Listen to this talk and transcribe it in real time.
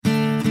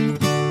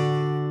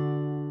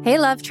Hey,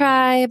 Love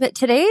Tribe.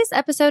 Today's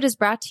episode is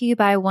brought to you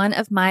by one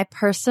of my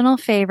personal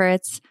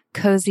favorites,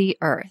 Cozy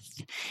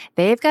Earth.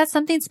 They've got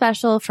something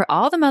special for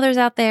all the mothers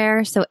out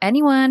there. So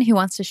anyone who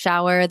wants to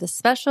shower the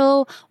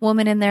special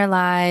woman in their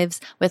lives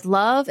with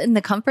love and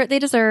the comfort they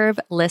deserve,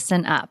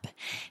 listen up.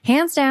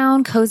 Hands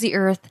down, Cozy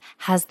Earth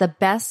has the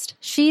best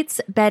sheets,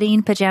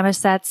 bedding, pajama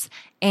sets,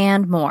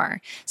 and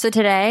more. So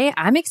today,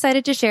 I'm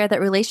excited to share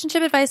that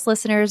Relationship Advice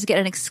listeners get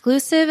an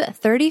exclusive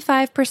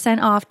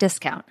 35% off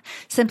discount.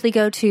 Simply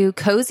go to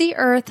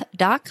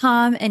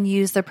CozyEarth.com and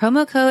use the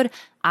promo code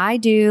I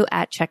do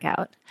at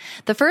checkout.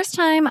 The first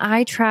time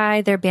I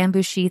tried their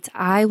bamboo sheets,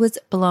 I was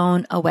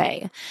blown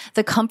away.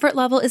 The comfort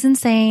level is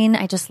insane.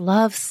 I just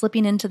love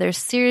slipping into their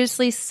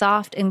seriously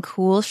soft and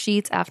cool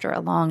sheets after a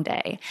long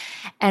day.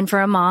 And for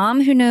a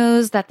mom who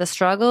knows that the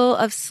struggle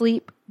of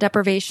sleep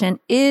deprivation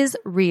is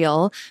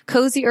real,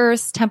 Cozy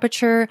Earth's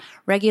temperature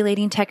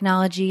regulating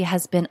technology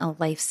has been a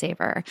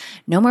lifesaver.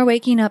 No more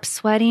waking up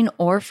sweating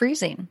or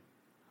freezing.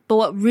 But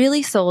what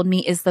really sold me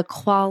is the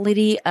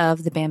quality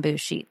of the bamboo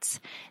sheets.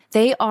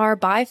 They are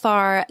by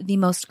far the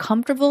most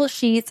comfortable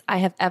sheets I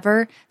have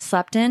ever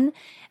slept in.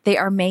 They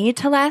are made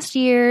to last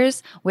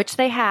years, which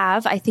they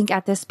have. I think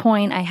at this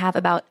point, I have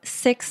about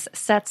 6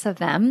 sets of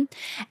them.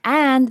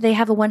 And they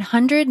have a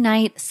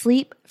 100-night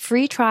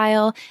sleep-free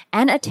trial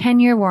and a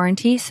 10-year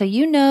warranty. So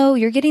you know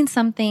you're getting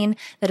something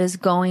that is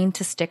going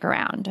to stick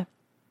around.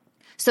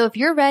 So if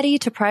you're ready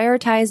to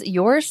prioritize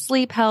your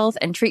sleep health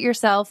and treat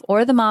yourself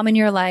or the mom in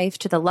your life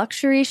to the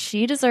luxury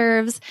she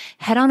deserves,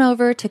 head on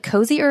over to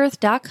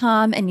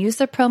CozyEarth.com and use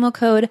the promo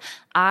code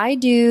I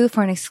do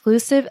for an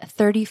exclusive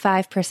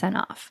 35%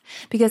 off.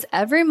 Because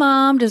every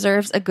mom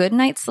deserves a good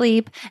night's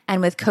sleep,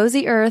 and with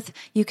Cozy Earth,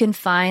 you can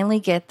finally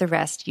get the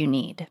rest you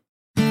need.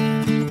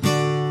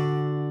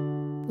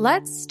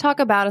 Let's talk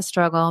about a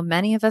struggle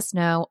many of us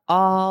know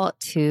all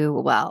too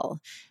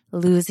well.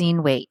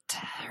 Losing weight.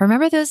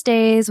 Remember those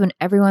days when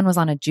everyone was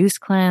on a juice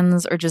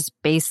cleanse or just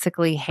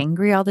basically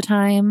hangry all the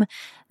time?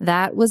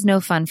 That was no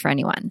fun for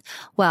anyone.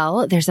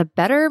 Well, there's a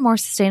better, more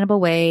sustainable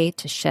way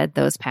to shed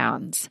those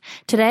pounds.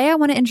 Today, I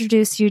want to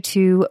introduce you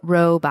to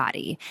Ro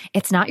Body.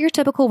 It's not your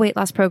typical weight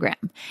loss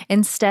program.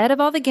 Instead of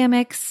all the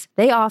gimmicks,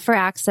 they offer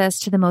access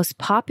to the most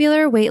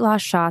popular weight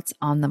loss shots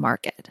on the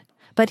market.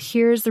 But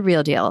here's the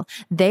real deal.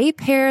 They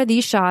pair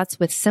these shots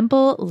with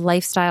simple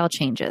lifestyle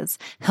changes,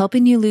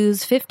 helping you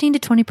lose 15 to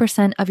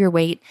 20% of your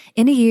weight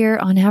in a year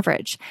on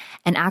average,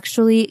 and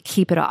actually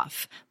keep it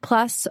off.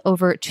 Plus,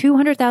 over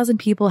 200,000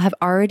 people have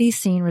already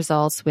seen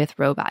results with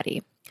Ro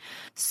Body.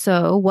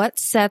 So what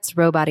sets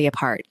Ro Body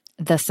apart?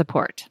 The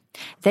support.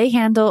 They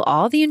handle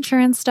all the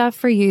insurance stuff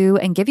for you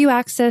and give you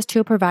access to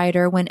a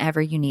provider whenever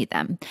you need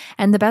them.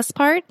 And the best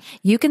part,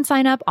 you can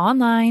sign up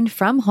online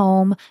from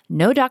home,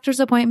 no doctor's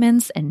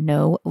appointments, and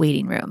no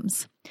waiting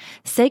rooms.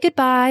 Say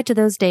goodbye to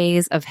those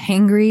days of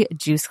hangry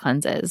juice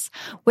cleanses.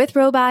 With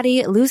Ro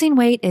Body, losing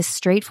weight is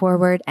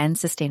straightforward and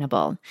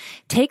sustainable.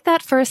 Take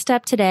that first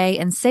step today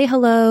and say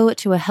hello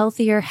to a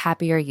healthier,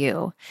 happier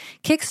you.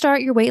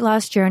 Kickstart your weight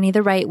loss journey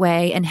the right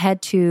way and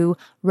head to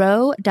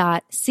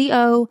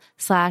ro.co/IDO.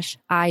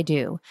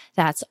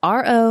 That's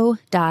ro.co/IDO.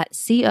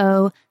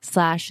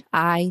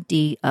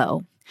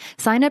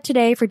 Sign up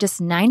today for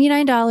just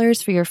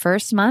 $99 for your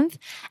first month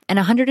and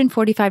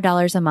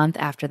 $145 a month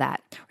after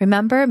that.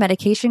 Remember,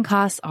 medication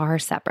costs are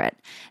separate.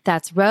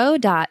 That's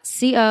ro.co/IDO.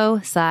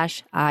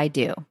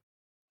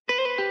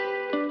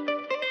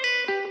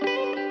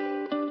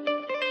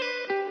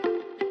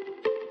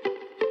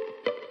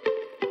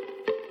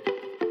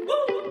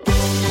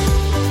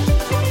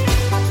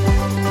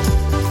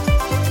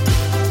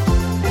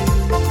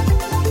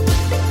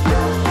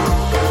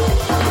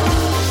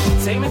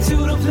 Take me to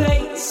the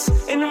place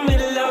in the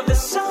middle of the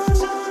sun.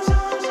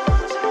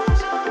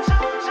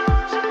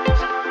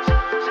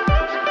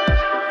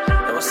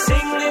 And we'll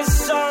sing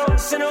this song,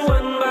 sing it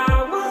one by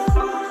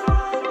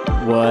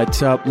one.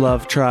 What's up,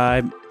 Love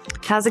Tribe?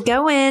 How's it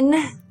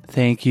going?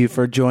 Thank you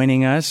for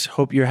joining us.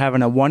 Hope you're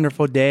having a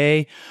wonderful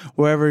day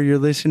wherever you're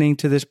listening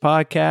to this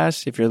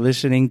podcast. If you're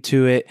listening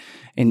to it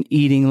and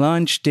eating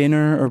lunch,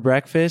 dinner, or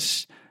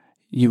breakfast,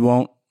 you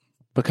won't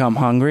become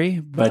hungry.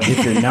 But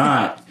if you're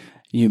not,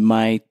 you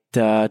might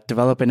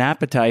develop an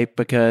appetite,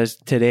 because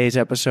today's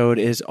episode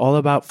is all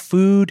about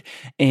food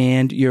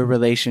and your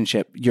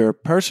relationship, your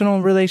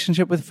personal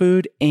relationship with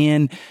food,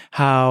 and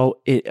how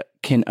it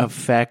can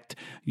affect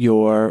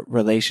your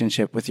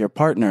relationship with your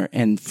partner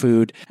and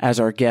food. As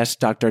our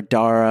guest, Dr.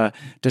 Dara,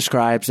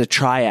 describes a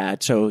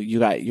triad. So you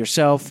got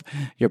yourself,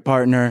 your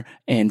partner,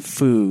 and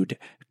food,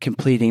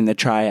 completing the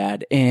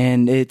triad.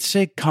 And it's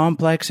a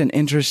complex and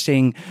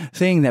interesting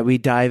thing that we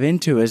dive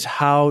into, is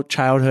how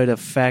childhood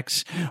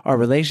affects our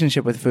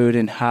relationship with food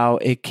and how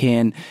it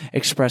can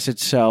express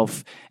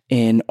itself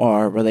in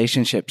our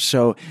relationships.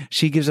 So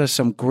she gives us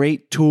some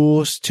great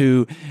tools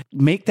to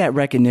make that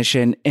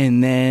recognition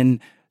and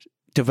then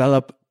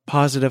develop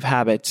positive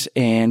habits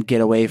and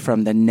get away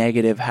from the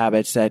negative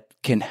habits that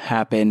can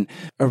happen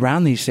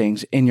around these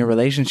things in your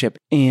relationship.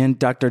 And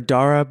Dr.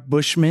 Dara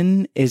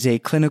Bushman is a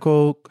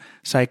clinical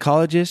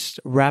psychologist,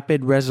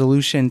 rapid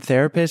resolution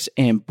therapist,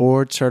 and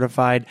board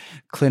certified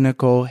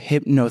clinical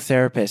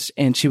hypnotherapist.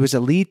 And she was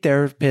a lead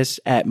therapist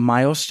at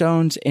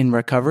Milestones in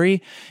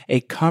Recovery,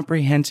 a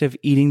comprehensive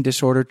eating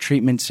disorder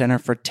treatment center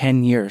for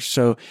 10 years.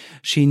 So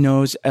she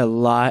knows a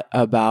lot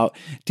about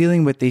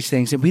dealing with these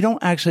things. And we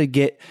don't actually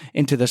get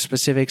into the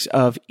specifics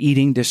of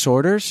eating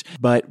disorders,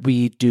 but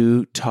we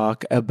do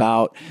talk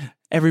about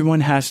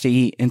everyone has to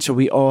eat. And so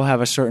we all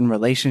have a certain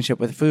relationship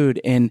with food.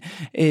 And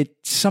it's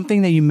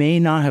something that you may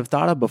not have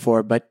thought of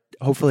before, but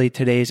hopefully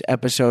today's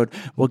episode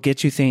will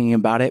get you thinking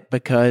about it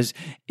because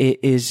it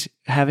is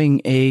having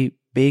a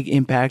big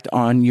impact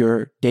on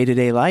your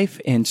day-to-day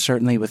life and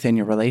certainly within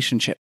your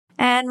relationship.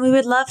 And we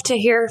would love to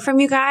hear from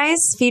you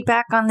guys,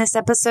 feedback on this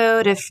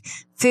episode. If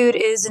food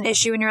is an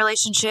issue in your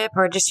relationship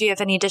or just if you have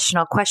any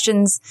additional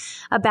questions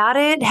about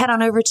it, head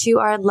on over to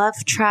our Love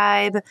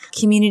Tribe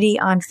community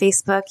on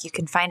Facebook. You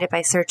can find it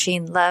by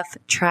searching Love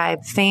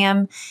Tribe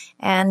Fam.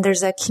 And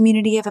there's a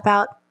community of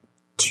about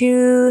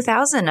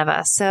 2,000 of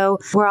us. So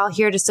we're all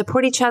here to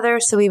support each other.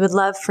 So we would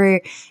love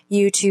for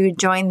you to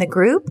join the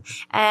group.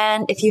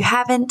 And if you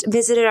haven't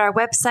visited our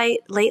website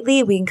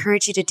lately, we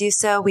encourage you to do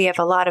so. We have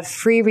a lot of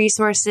free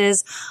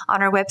resources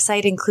on our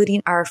website,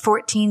 including our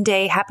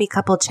 14-day Happy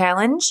Couple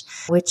Challenge,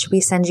 which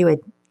we send you an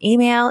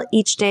email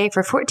each day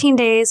for 14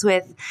 days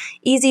with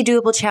easy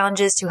doable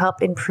challenges to help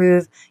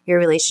improve your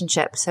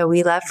relationship. So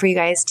we love for you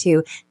guys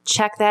to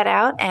check that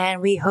out.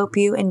 And we hope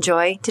you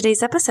enjoy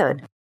today's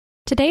episode.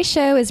 Today's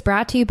show is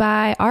brought to you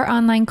by our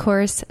online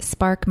course,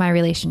 Spark My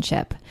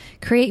Relationship.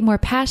 Create more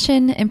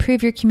passion,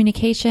 improve your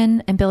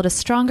communication, and build a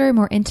stronger,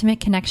 more intimate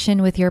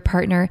connection with your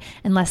partner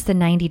in less than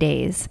 90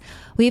 days.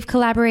 We've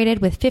collaborated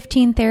with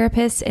 15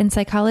 therapists and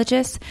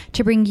psychologists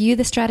to bring you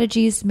the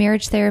strategies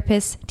marriage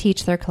therapists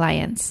teach their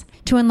clients.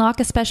 To unlock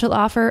a special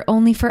offer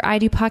only for I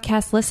Do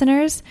Podcast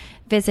listeners,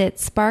 visit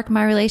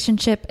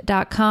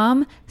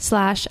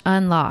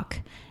sparkmyrelationship.com/unlock.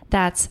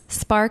 That's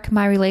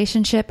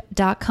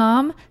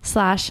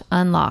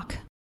sparkmyrelationship.com/unlock.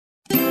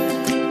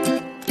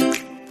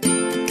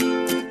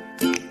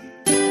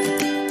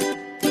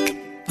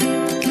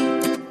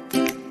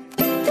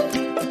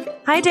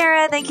 Hi,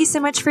 Dara. Thank you so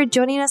much for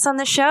joining us on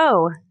the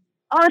show.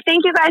 Oh,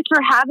 thank you guys for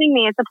having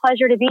me. It's a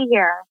pleasure to be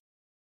here.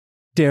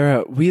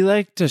 Dara, we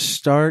like to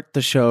start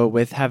the show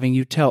with having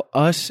you tell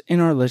us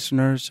and our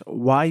listeners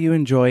why you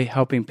enjoy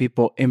helping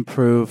people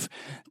improve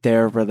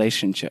their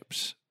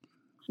relationships.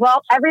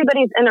 Well,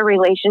 everybody's in a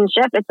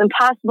relationship. It's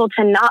impossible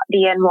to not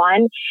be in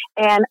one.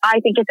 And I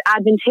think it's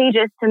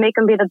advantageous to make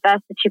them be the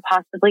best that you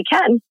possibly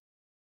can.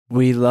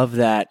 We love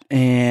that.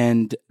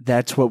 And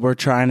that's what we're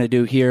trying to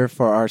do here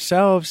for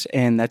ourselves.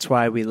 And that's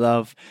why we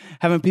love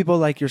having people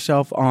like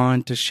yourself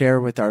on to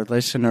share with our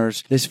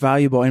listeners this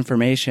valuable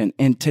information.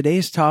 And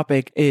today's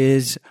topic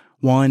is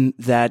one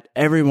that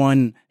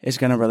everyone is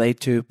going to relate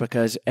to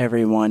because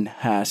everyone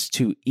has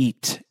to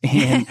eat.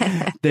 And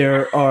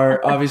there are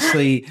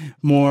obviously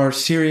more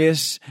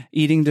serious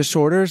eating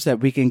disorders that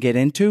we can get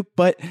into.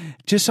 But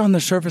just on the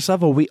surface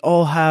level, we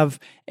all have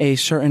a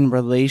certain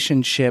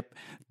relationship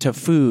to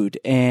food.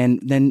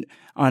 And then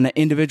on an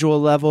individual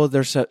level,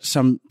 there's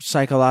some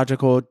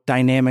psychological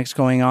dynamics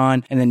going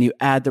on. And then you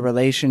add the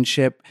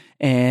relationship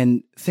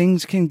and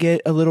things can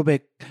get a little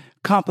bit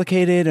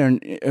complicated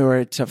or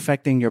it's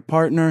affecting your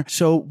partner.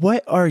 So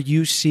what are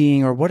you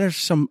seeing or what are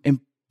some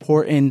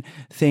important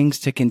things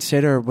to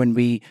consider when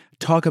we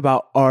talk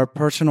about our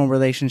personal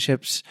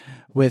relationships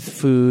with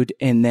food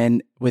and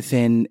then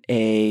within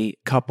a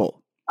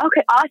couple?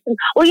 Okay, awesome.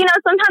 Well,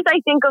 sometimes I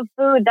think of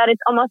food that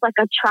it's almost like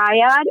a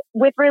triad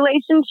with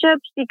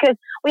relationships because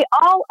we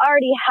all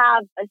already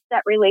have a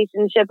set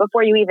relationship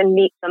before you even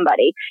meet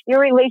somebody. Your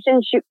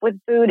relationship with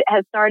food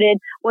has started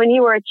when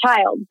you were a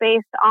child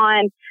based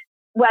on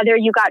whether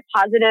you got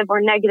positive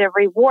or negative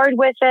reward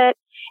with it.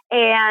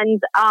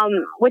 And,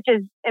 which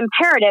is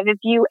imperative. If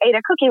you ate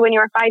a cookie when you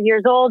were 5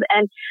 years old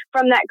and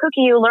from that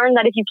cookie, you learn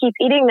that if you keep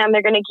eating them,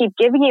 they're going to keep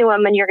giving you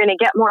them and you're going to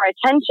get more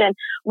attention.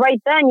 Right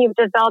then you've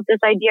developed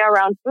this idea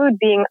around food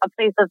being a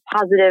place of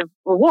positive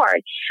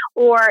reward.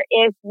 Or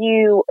if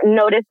you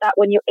notice that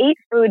when you ate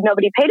food,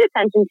 nobody paid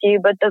attention to you,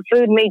 but the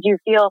food made you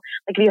feel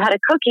like if you had a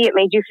cookie, it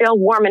made you feel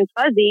warm and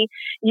fuzzy.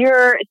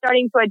 You're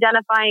starting to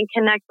identify and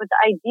connect with the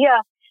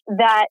idea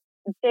that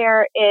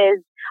there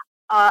is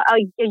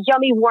a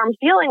yummy, warm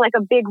feeling, like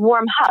a big,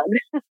 warm hug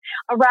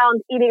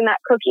around eating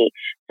that cookie.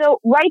 So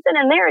right then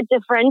and there, it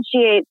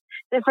differentiates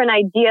different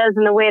ideas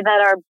in the way that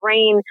our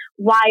brain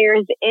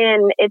wires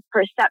in its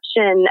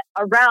perception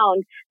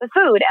around the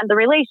food and the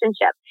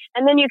relationship.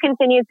 And then you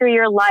continue through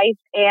your life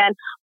and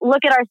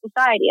look at our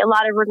society. A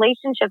lot of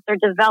relationships are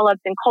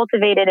developed and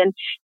cultivated and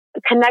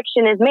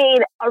connection is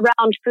made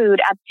around food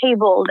at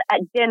tables,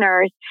 at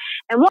dinners,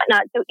 and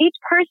whatnot. So each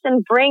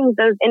person brings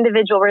those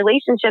individual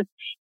relationships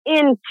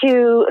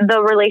into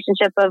the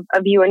relationship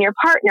of you and your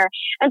partner.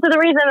 And so the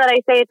reason that I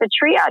say it's a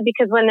triad,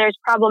 because when there's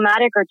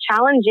problematic or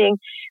challenging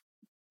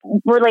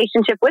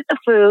relationship with the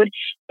food,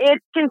 it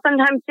can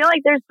sometimes feel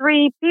like there's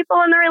three people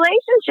in the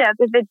relationship.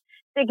 If it's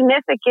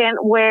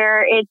significant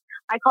where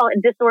I call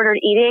it disordered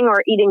eating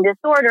or eating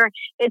disorder,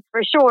 it's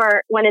for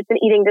sure, when it's an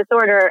eating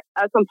disorder,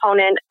 a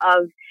component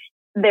of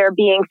there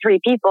being three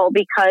people,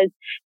 because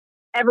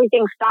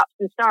everything stops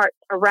and starts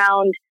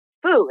around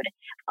food.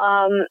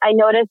 I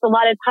notice a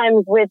lot of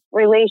times with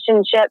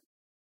relationships,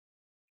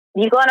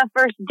 you go on a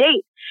first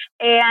date,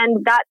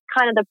 and that's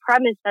kind of the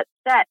premise that's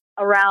set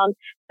around.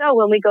 So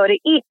when we go to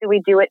eat, do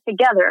we do it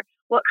together?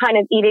 What kind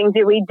of eating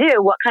do we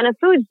do? What kind of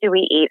foods do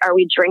we eat? Are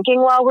we drinking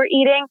while we're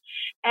eating?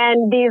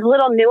 And these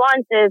little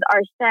nuances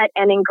are set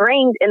and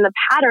ingrained in the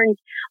patterns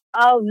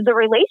of the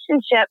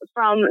relationship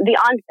from the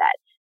onset.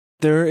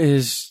 There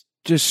is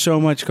just so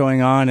much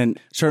going on. And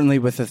certainly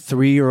with a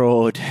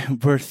 3-year-old,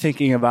 we're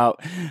thinking about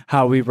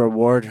how we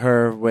reward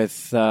her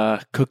with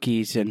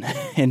cookies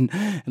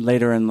and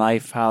later in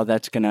life, how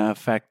that's going to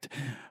affect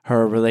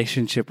her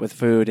relationship with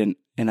food. And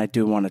I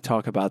do want to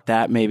talk about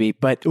that maybe.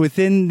 But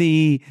within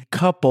the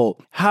couple,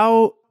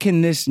 how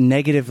can this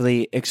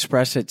negatively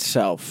express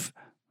itself?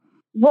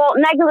 Well,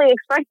 negatively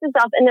express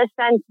itself in the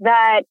sense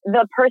that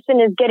the person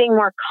is getting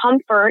more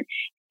comfort,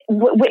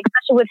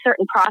 especially with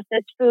certain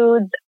processed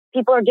foods.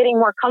 People are getting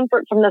more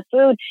comfort from the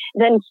food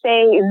than,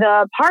 say,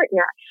 the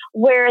partner,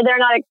 where they're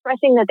not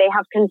expressing that they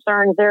have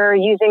concerns. They're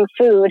using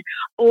food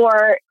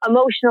or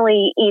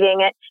emotionally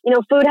eating it. You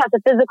know, food has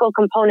a physical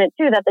component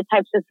too, that the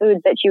types of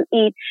foods that you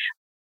eat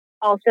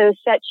also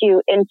set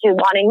you into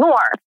wanting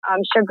more.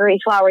 Sugary,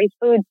 floury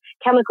foods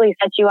chemically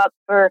set you up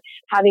for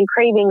having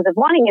cravings of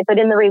wanting it. But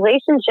in the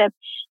relationship,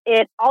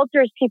 it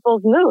alters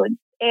people's moods.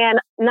 And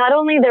not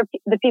only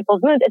the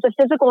people's moods, it's a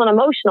physical and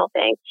emotional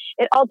thing.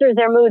 It alters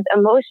their moods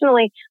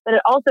emotionally, but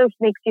it also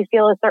makes you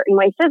feel a certain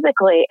way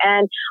physically.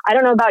 And I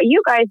don't know about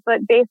you guys,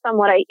 but based on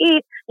what I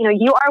eat, you know,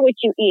 you are what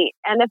you eat.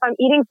 And if I'm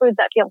eating foods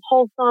that feel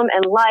wholesome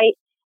and light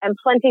and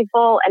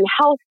plentiful and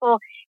healthful,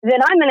 then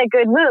I'm in a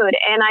good mood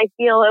and I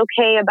feel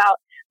okay about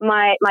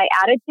my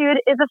attitude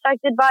is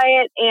affected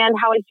by it and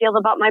how I feel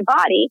about my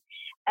body.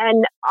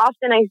 And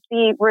often I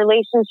see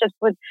relationships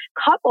with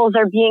couples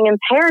are being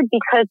impaired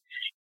because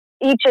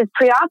each is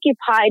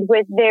preoccupied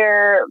with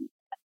their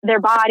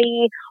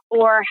body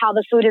or how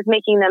the food is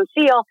making them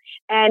feel.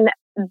 And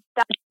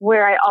that's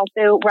where I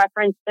also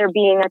reference there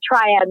being a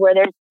triad where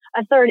there's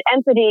a third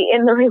entity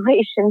in the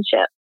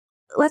relationship.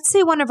 Let's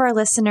say one of our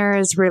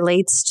listeners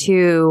relates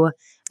to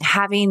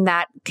having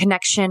that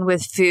connection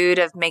with food,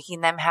 of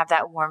making them have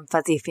that warm,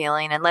 fuzzy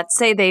feeling. And let's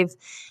say they've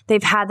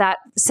had that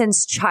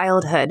since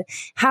childhood.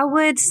 How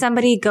would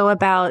somebody go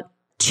about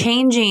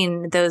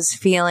changing those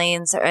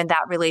feelings and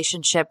that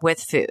relationship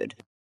with food?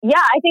 Yeah,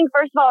 I think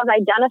first of all is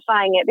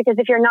identifying it, because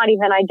if you're not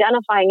even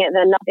identifying it,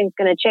 then nothing's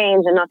going to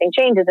change, and nothing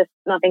changes if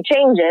nothing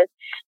changes.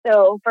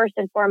 So first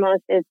and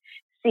foremost is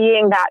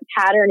seeing that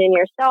pattern in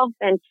yourself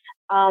and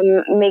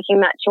making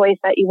that choice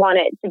that you want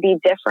it to be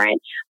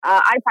different.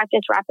 I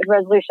practice rapid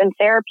resolution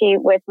therapy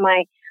with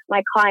my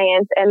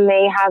clients, and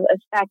they have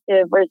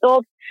effective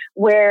results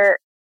where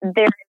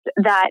there's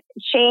that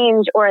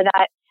change or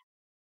that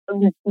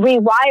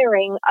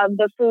rewiring of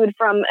the food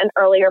from an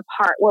earlier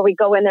part, where we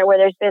go in there where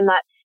there's been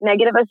that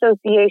negative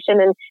association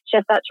and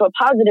shift that to a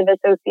positive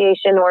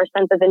association or a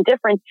sense of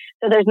indifference.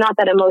 So there's not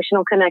that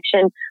emotional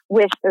connection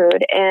with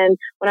food. And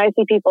when I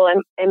see people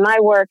in my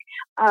work,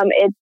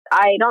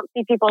 I don't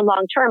see people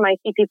long term. I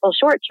see people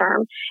short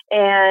term.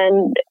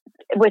 And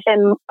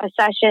within a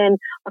session,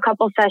 a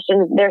couple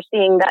sessions, they're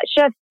seeing that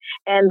shift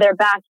and they're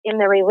back in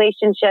their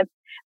relationship,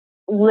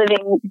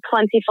 living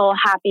plentiful,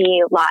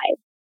 happy lives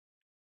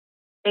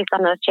based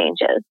on those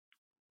changes.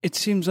 It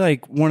seems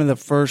like one of the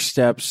first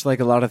steps, like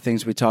a lot of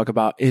things we talk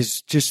about,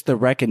 is just the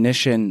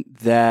recognition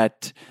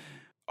that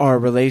our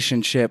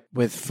relationship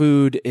with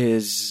food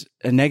is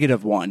a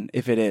negative one,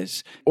 if it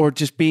is, or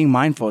just being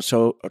mindful.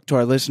 So to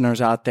our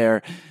listeners out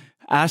there,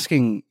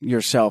 asking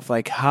yourself,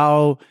 like,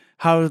 how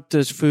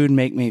does food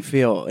make me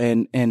feel?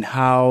 And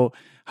how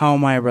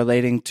am I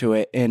relating to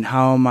it? And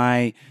how am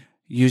I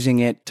using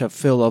it to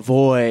fill a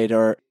void?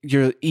 Or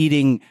you're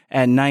eating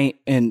at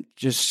night and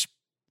just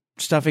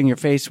stuffing your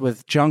face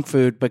with junk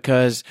food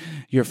because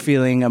you're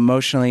feeling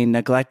emotionally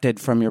neglected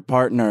from your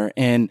partner.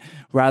 And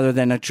rather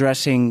than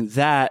addressing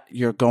that,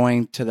 you're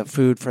going to the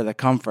food for the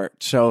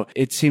comfort. So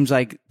it seems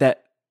like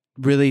that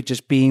really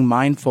just being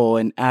mindful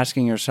and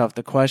asking yourself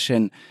the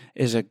question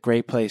is a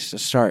great place to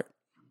start.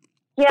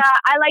 Yeah,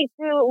 I like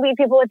to leave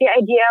people with the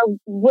idea,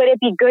 would it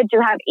be good to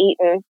have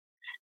eaten?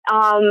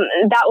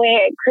 That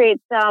way it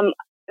creates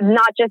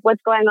not just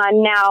what's going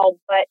on now,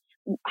 but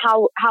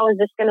how is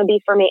this going to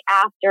be for me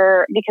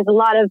after? Because a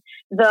lot of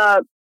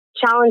the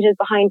challenges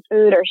behind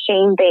food are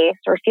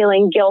shame-based or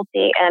feeling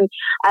guilty. And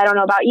I don't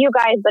know about you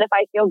guys, but if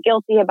I feel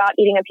guilty about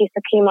eating a piece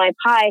of key lime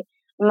pie,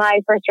 my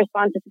first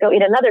response is to go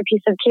eat another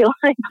piece of key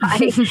lime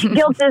pie.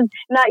 Guilt is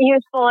not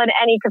useful in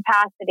any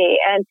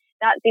capacity. And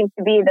that seems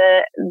to be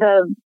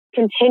the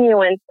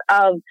continuance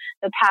of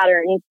the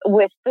patterns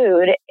with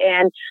food.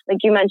 And like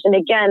you mentioned,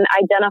 again,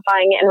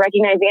 identifying it and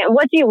recognizing it. And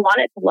what do you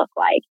want it to look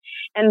like?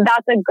 And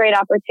that's a great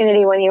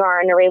opportunity when you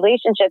are in a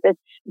relationship, is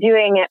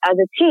doing it as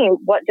a team.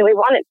 What do we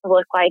want it to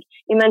look like?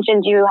 You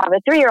mentioned you have a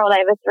 3-year-old.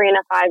 I have a 3 and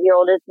a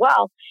 5-year-old as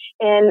well.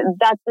 And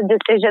that's the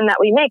decision that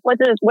we make. What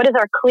is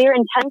our clear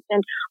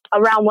intention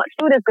around what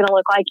food is going to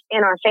look like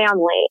in our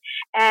family?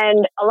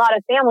 And a lot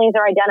of families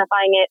are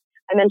identifying it.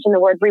 I mentioned the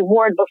word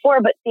reward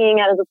before, but seeing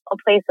it as a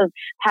place of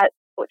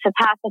to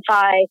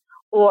pacify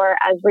or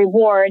as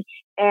reward.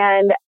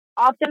 And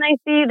often I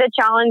see the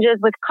challenges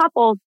with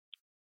couples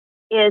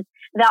is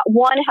that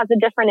one has a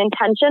different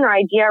intention or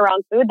idea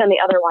around food than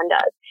the other one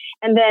does.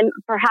 And then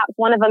perhaps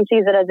one of them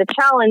sees it as a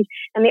challenge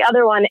and the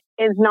other one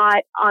is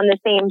not on the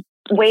same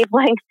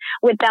wavelength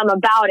with them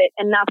about it.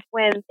 And that's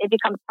when it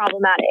becomes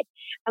problematic.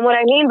 And what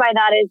I mean by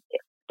that is,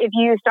 if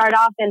you start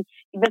off and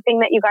the thing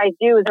that you guys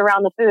do is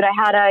around the food. I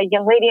had a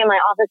young lady in my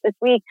office this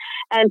week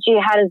and she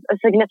had a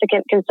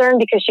significant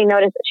concern because she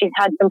noticed that she's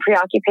had some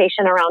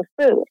preoccupation around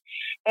food.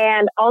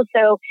 And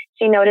also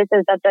she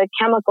notices that the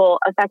chemical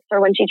affects her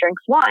when she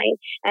drinks wine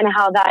and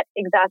how that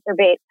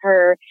exacerbates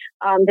her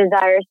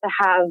desires to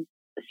have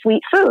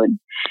sweet food.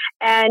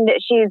 And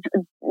she's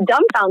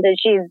dumbfounded.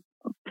 She's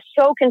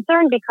so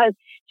concerned because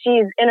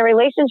she's in a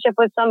relationship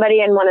with somebody,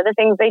 and one of the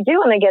things they do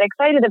and they get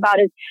excited about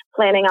is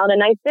planning out a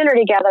nice dinner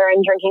together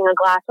and drinking a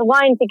glass of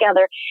wine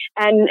together.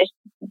 And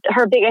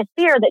her biggest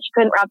fear that she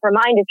couldn't wrap her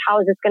mind is, how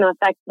is this going to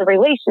affect the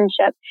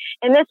relationship?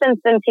 In this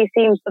instance, he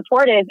seemed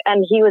supportive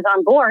and he was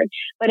on board.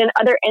 But in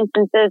other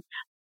instances,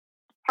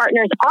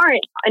 partners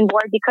aren't on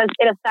board because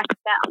it affects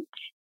them.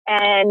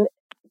 And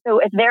so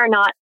if they're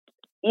not,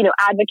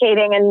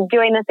 advocating and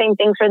doing the same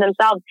things for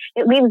themselves,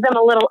 it leaves them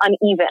a little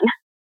uneven.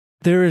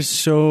 There is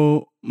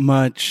so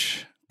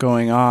much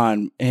going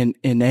on in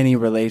any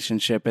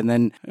relationship. And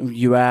then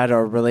you add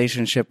our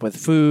relationship with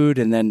food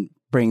and then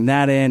bring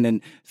that in,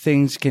 and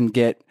things can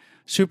get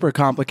super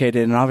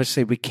complicated. And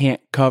obviously we can't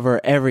cover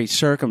every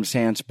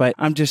circumstance, but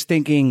I'm just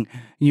thinking,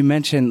 you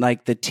mentioned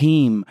like the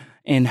team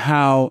and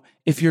how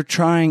if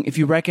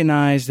you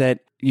recognize that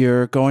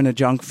you're going to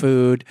junk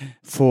food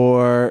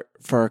for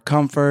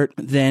comfort,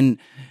 then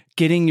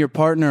getting your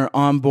partner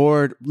on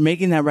board,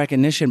 making that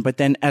recognition, but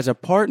then as a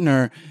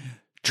partner,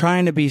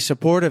 trying to be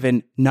supportive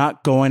and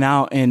not going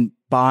out and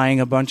buying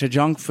a bunch of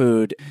junk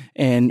food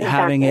and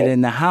having it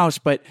in the house,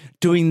 but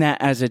doing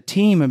that as a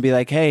team and be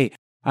like, hey,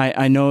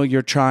 I know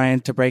you're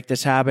trying to break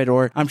this habit.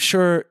 Or I'm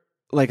sure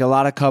like a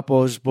lot of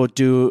couples will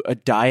do a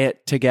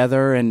diet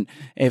together, and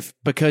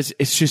because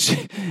it's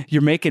just,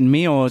 you're making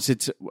meals,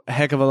 it's a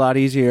heck of a lot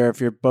easier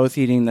if you're both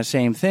eating the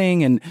same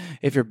thing and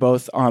if you're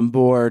both on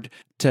board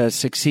to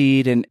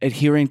succeed and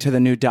adhering to the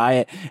new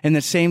diet. In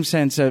the same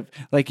sense of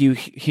like you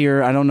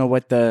hear, I don't know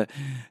what the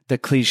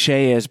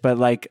cliche is, but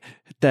like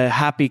the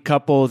happy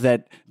couple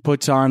that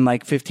puts on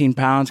like 15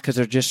 pounds because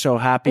they're just so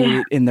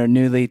happy in their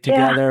newly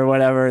together or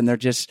whatever, and they're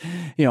just,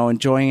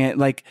 enjoying it.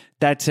 Like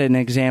that's an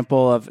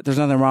example of, there's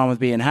nothing wrong with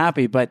being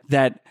happy, but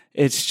that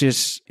it's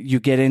just, you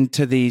get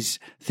into these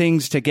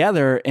things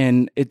together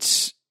and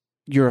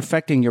you're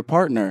affecting your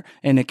partner,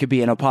 and it could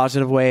be in a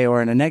positive way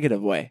or in a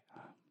negative way.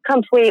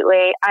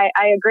 Completely.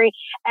 I agree.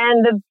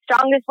 And the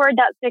strongest word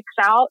that sticks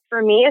out for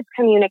me is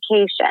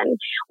communication,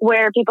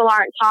 where people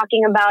aren't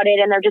talking about it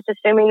and they're just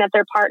assuming that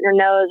their partner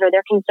knows, or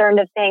they're concerned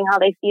of saying how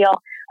they feel,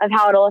 of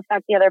how it'll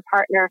affect the other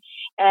partner.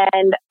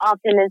 And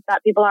often is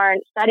that people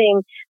aren't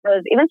setting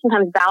those, even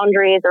sometimes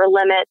boundaries or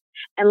limits,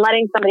 and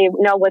letting somebody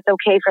know what's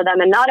okay for them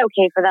and not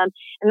okay for them.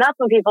 And that's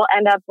when people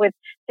end up with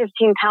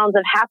 15 pounds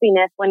of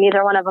happiness when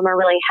neither one of them are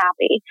really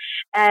happy.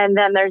 And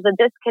then there's a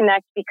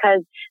disconnect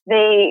because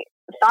they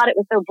thought it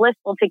was so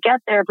blissful to get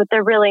there, but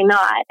they're really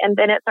not. And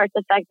then it starts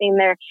affecting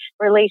their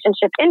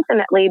relationship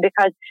intimately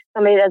because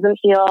somebody doesn't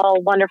feel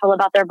wonderful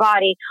about their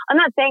body. I'm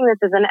not saying this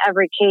is in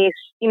every case,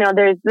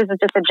 this is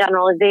just a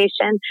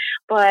generalization,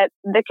 but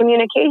the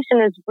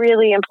communication is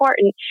really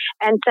important,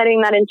 and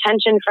setting that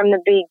intention from the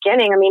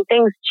beginning. I mean,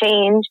 things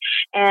change,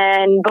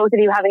 and both of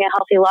you having a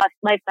healthy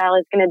lifestyle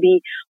is going to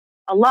be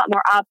a lot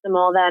more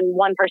optimal than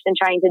one person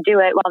trying to do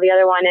it while the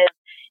other one is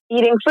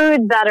eating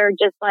foods that are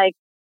just like,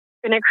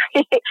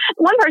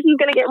 one person's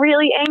going to get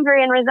really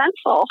angry and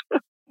resentful.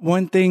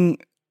 One thing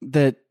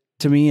that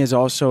to me is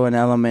also an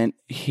element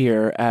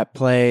here at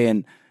play,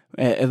 and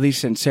at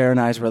least in Sarah and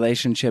I's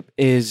relationship,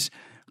 is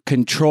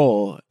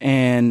control.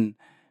 And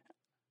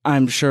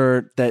I'm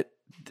sure that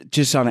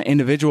just on an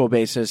individual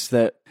basis,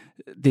 that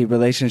the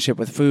relationship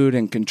with food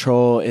and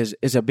control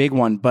is a big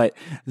one. But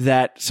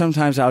that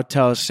sometimes I'll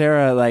tell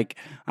Sarah, like,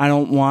 I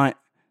don't want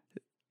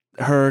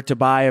her to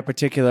buy a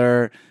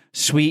particular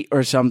sweet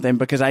or something,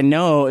 because I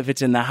know if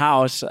it's in the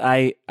house,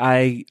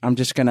 I'm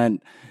just gonna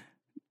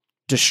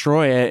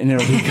destroy it and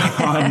it'll be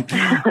gone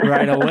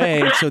right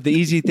away. So the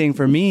easy thing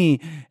for me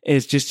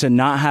is just to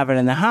not have it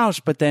in the house.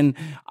 But then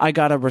I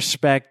gotta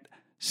respect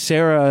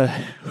Sarah,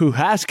 who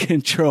has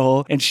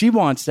control, and she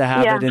wants to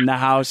have it in the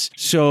house.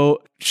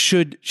 So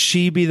should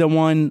she be the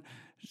one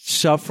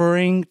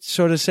suffering,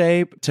 so to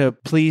say, to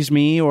please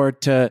me or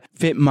to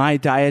fit my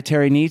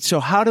dietary needs. So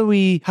how do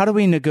we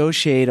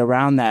negotiate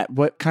around that?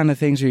 What kind of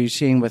things are you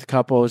seeing with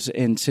couples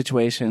in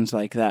situations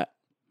like that?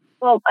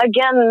 Well,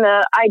 again,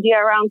 the idea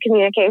around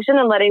communication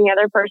and letting the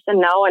other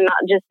person know and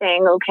not just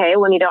saying okay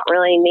when you don't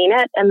really mean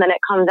it and then it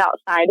comes out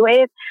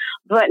sideways.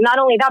 But not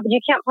only that, but you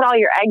can't put all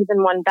your eggs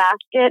in one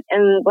basket.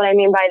 And what I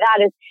mean by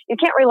that is you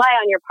can't rely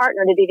on your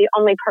partner to be the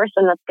only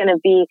person that's going to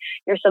be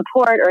your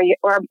support or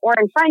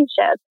in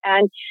friendship.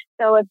 And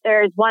so if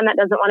there's one that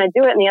doesn't want to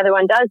do it and the other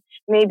one does,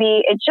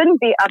 maybe it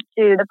shouldn't be up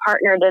to the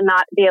partner to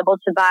not be able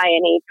to buy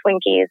any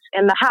Twinkies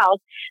in the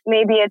house.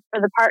 Maybe it's for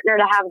the partner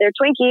to have their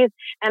Twinkies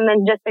and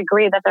then just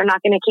agree that they're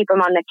not going to keep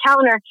them on the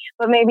counter.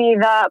 But maybe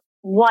the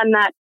one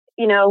that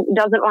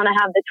doesn't want to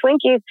have the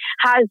Twinkies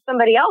has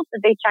somebody else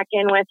that they check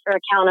in with for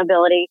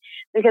accountability.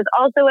 Because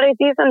also what I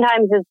see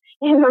sometimes is,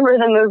 you remember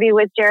the movie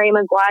with Jerry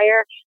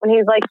Maguire when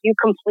he's like, you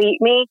complete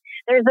me?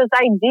 There's this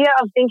idea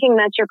of thinking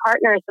that your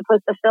partner is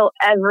supposed to fill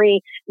every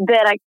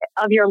bit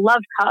of your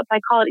love cup. I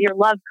call it your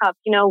love cup,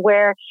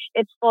 where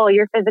it's full,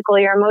 your physical,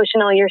 your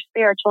emotional, your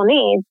spiritual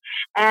needs.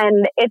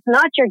 And it's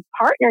not your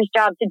partner's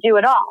job to do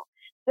it all.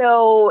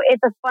 So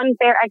it's a fun,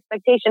 fair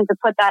expectation to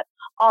put that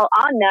all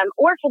on them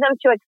or for them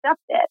to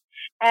accept it.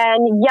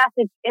 And yes,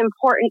 it's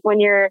important when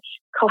you're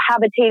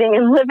cohabitating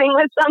and living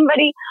with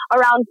somebody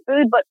around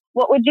food, but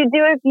what would you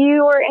do if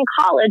you were in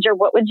college, or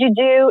what would you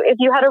do if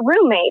you had a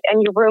roommate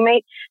and your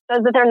roommate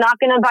says that they're not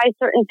going to buy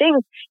certain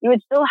things? You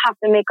would still have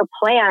to make a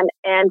plan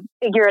and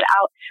figure it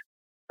out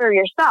for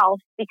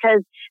yourself,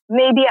 because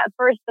maybe at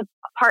first the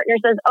partner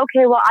says,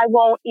 okay, well, I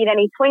won't eat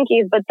any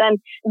Twinkies, but then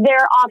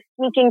they're off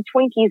sneaking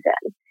Twinkies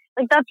in.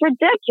 Like, that's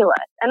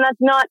ridiculous. And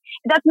that's not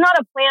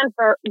a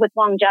plan with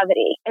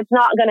longevity. It's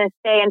not going to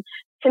stay. And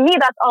to me,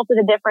 that's also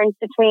the difference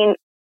between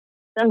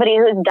somebody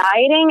who's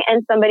dieting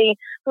and somebody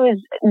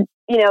who's,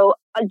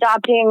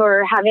 adopting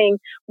or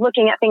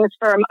looking at things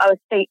from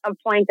a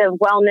point of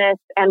wellness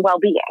and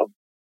well-being.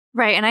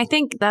 Right. And I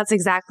think that's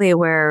exactly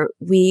where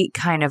we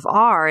kind of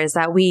are, is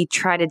that we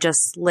try to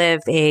just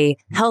live a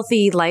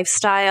healthy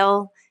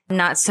lifestyle,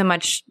 not so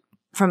much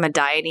from a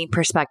dieting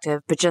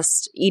perspective, but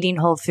just eating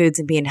whole foods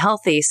and being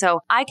healthy.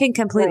 So I can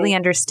completely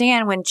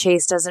understand when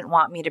Chase doesn't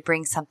want me to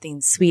bring something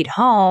sweet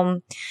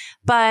home,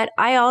 but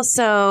I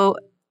also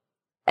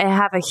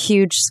have a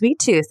huge sweet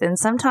tooth. And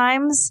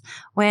sometimes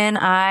when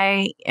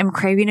I am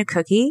craving a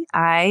cookie,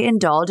 I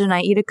indulge and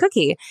I eat a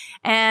cookie.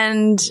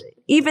 And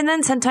even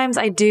then, sometimes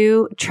I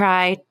do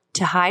try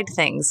to hide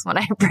things when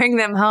I bring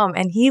them home,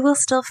 and he will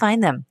still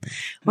find them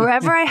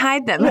wherever I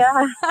hide them.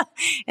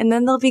 And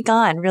then they'll be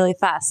gone really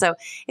fast. So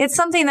it's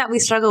something that we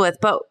struggle with,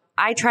 but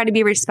I try to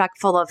be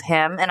respectful of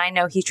him, and I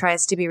know he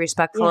tries to be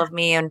respectful of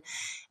me.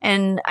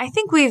 And I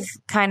think we've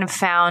kind of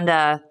found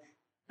a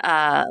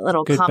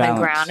little good common balance.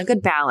 ground, a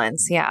good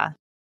balance. Yeah.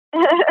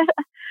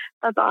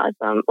 That's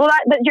awesome. Well,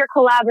 but you're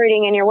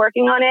collaborating and you're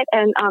working on it.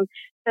 And,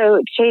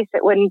 so Chase,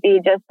 it wouldn't be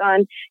just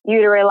on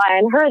you to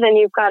rely on her. Then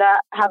you've got to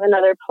have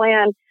another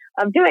plan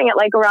of doing it,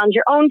 like around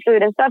your own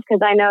food and stuff. Cause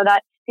I know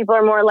that people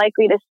are more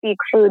likely to seek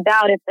foods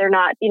out if they're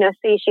not,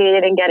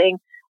 satiated and getting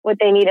what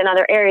they need in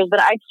other areas. But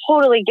I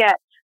totally get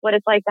what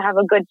it's like to have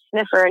a good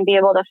sniffer and be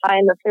able to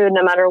find the food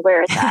no matter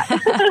where it's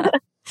at.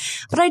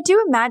 But I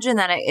do imagine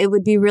that it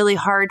would be really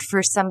hard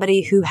for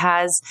somebody who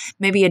has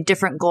maybe a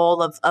different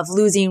goal of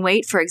losing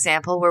weight, for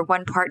example, where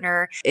one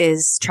partner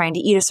is trying to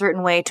eat a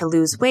certain way to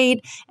lose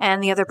weight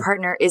and the other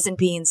partner isn't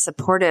being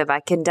supportive. I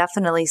can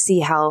definitely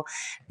see how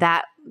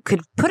that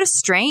could put a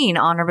strain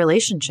on a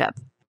relationship.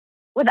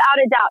 Without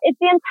a doubt. It's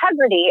the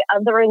integrity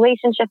of the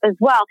relationship as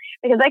well,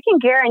 because I can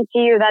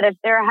guarantee you that if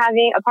they're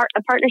having a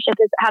partnership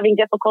is having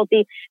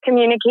difficulty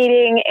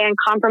communicating and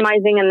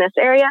compromising in this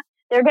area,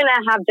 they're going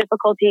to have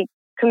difficulty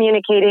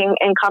communicating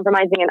and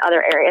compromising in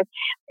other areas.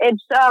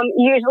 It's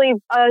usually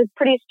a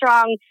pretty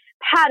strong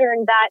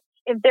pattern that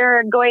if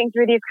they're going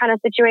through these kind of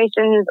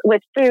situations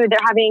with food,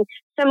 they're having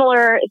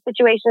similar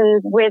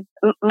situations with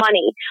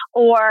money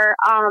or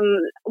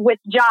with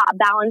job,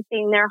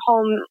 balancing their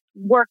home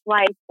work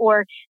life,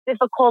 or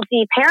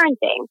difficulty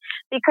parenting,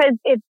 because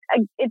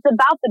it's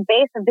about the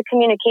base of the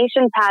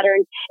communication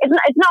patterns. It's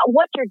not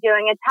what you're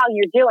doing, it's how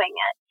you're doing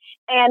it.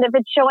 And if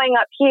it's showing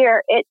up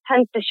here, it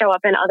tends to show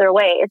up in other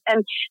ways.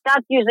 And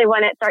that's usually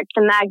when it starts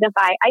to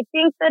magnify. I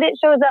think that it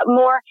shows up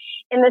more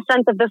in the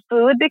sense of the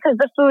food, because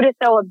the food is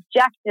so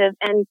objective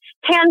and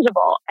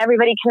tangible.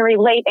 Everybody can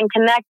relate and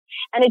connect.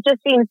 And it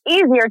just seems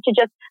easier to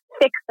just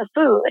fix the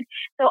food.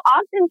 So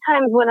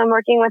oftentimes when I'm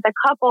working with a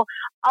couple,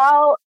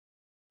 I'll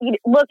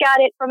look at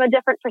it from a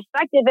different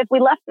perspective. If we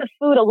left the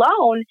food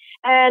alone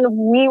and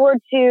we were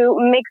to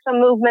make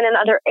some movement in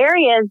other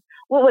areas,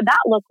 what would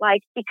that look like?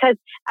 Because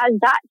as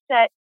that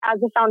set as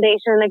a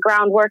foundation and the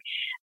groundwork,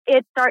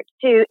 it starts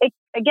to,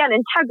 again,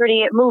 integrity,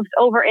 it moves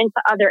over into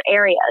other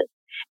areas.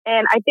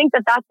 And I think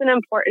that that's an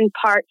important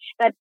part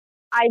that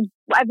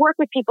I've worked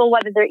with people,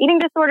 whether they're eating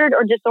disordered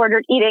or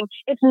disordered eating.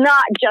 It's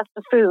not just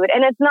the food,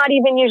 and it's not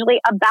even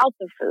usually about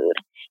the food.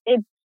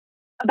 It's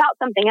about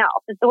something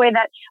else. It's the way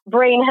that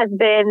mind has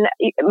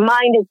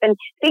been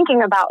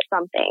thinking about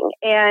something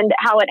and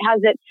how it has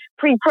it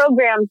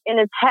pre-programmed in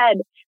its head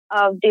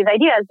of these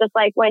ideas. Just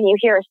like when you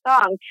hear a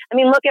song. I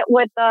mean, look at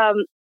what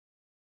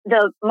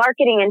the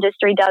marketing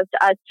industry does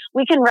to us.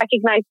 We can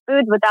recognize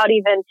foods without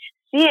even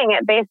seeing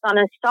it based on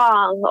a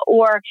song,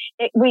 or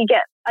we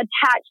get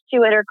attached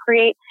to it or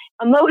create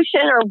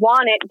emotion or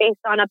want it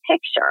based on a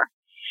picture.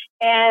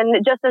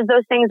 And just as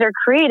those things are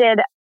created,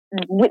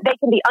 they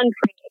can be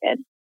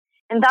uncreated.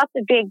 And that's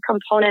a big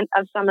component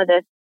of some of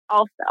this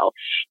also.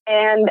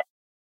 And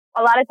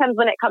a lot of times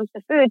when it comes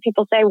to food,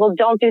 people say, well,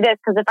 don't do this.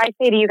 Because if I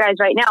say to you guys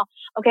right now,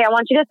 okay, I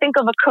want you to think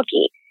of a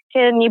cookie.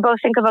 Can you both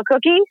think of a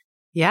cookie?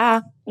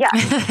 Yeah. Yeah.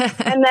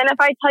 And then if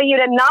I tell you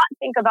to not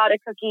think about a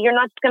cookie, you're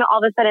not just going to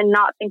all of a sudden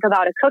not think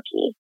about a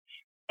cookie.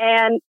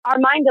 And our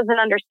mind doesn't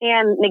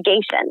understand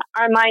negation.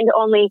 Our mind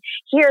only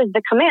hears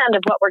the command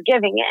of what we're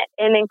giving it.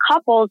 And in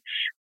couples,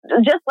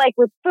 just like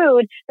with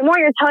food, the more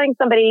you're telling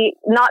somebody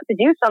not to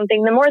do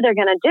something, the more they're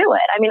going to do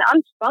it. I mean, I'm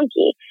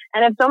spunky.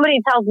 And if somebody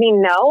tells me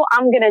no,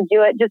 I'm going to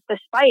do it just to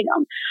spite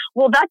them.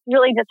 Well, that's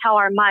really just how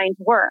our minds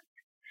work.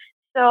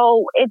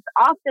 So it's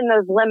often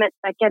those limits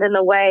that get in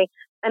the way.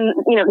 And,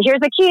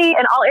 here's the key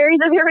in all areas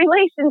of your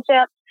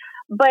relationship.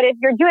 But if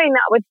you're doing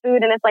that with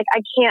food and it's like, I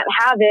can't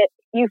have it,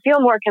 you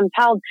feel more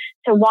compelled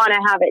to want to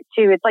have it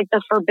too. It's like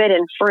the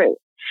forbidden fruit.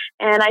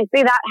 And I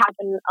see that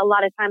happen a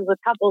lot of times with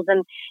couples.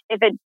 And if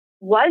it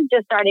was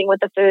just starting with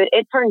the food,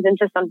 it turns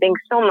into something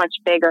so much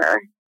bigger.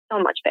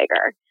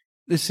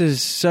 This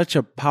is such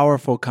a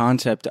powerful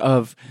concept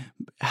of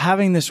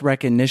having this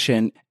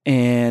recognition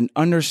and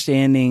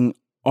understanding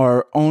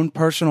our own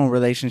personal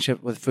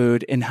relationship with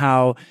food and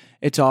how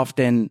it's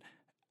often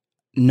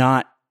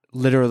not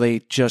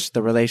literally just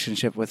the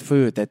relationship with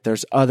food, that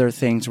there's other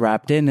things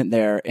wrapped in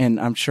there. And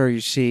I'm sure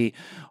you see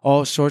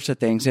all sorts of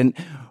things. And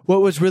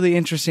what was really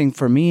interesting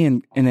for me,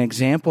 and an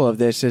example of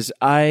this, is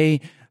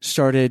I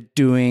started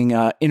doing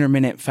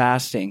intermittent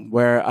fasting,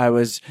 where I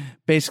was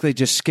basically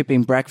just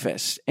skipping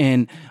breakfast.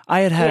 And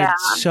I had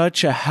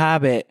such a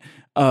habit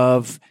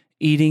of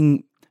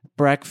eating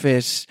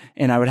breakfast,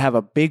 and I would have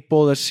a big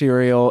bowl of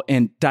cereal,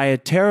 and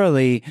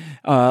dietarily,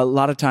 a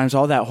lot of times,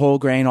 all that whole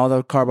grain, all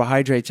the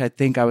carbohydrates, I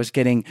think I was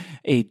getting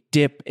a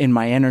dip in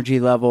my energy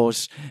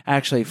levels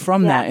actually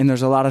from that. And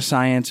there's a lot of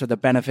science of the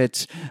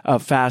benefits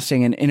of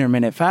fasting and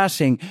intermittent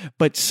fasting.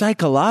 But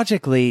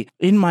psychologically,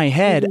 in my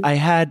head, I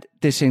had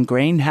this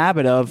ingrained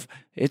habit of,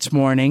 it's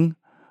morning,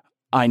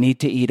 I need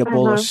to eat a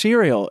bowl of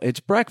cereal. It's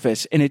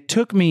breakfast. And it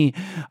took me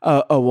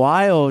a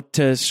while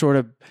to sort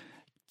of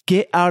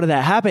get out of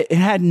that habit. It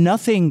had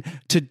nothing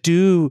to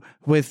do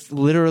with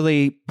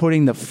literally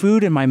putting the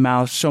food in my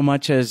mouth so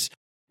much as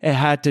it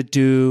had to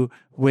do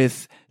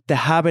with the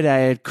habit I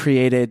had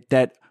created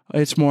that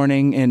it's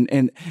morning.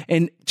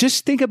 And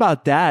just think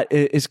about that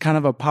is kind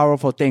of a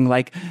powerful thing.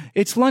 Like,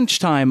 it's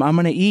lunchtime, I'm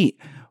going to eat.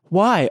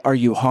 Why? Are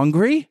you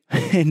hungry?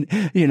 And,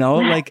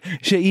 like,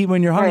 should eat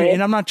when you're hungry. Right.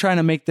 And I'm not trying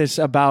to make this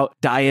about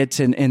diets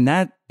and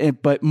that,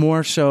 but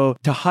more so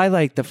to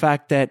highlight the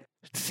fact that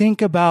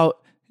think about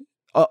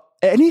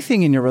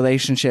anything in your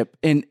relationship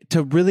and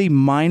to really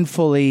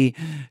mindfully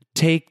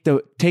take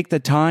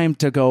the time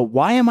to go,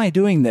 why am I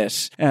doing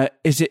this?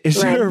 Is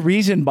there a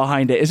reason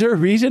behind it? Is there a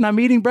reason I'm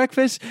eating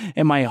breakfast?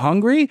 Am I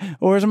hungry,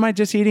 or am I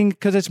just eating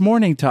because it's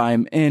morning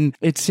time? And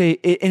it's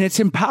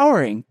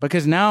empowering,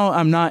 because now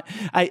I'm not.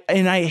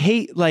 I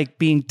hate like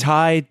being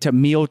tied to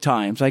meal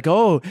times. Like,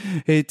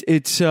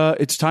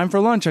 it's time for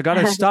lunch. I got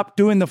to stop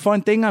doing the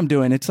fun thing I'm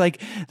doing. It's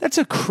like, that's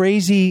a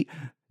crazy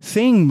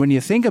thing when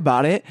you think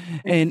about it.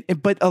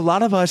 But a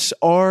lot of us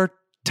are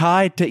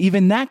tied to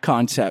even that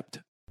concept.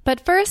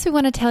 But first, we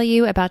want to tell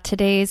you about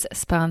today's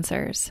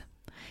sponsors.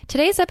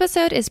 Today's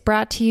episode is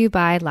brought to you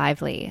by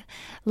Lively.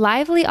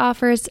 Lively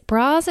offers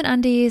bras and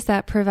undies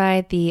that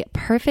provide the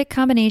perfect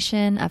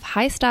combination of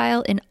high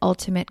style and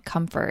ultimate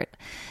comfort.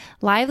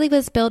 Lively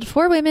was built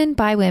for women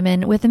by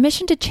women with a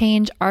mission to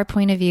change our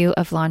point of view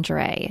of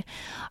lingerie.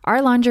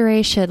 Our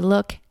lingerie should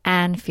look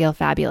and feel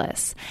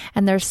fabulous.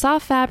 And their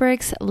soft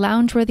fabrics,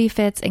 lounge-worthy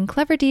fits, and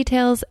clever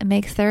details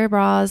makes their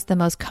bras the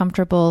most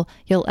comfortable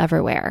you'll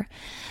ever wear.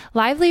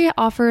 Lively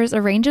offers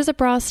a range of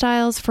bra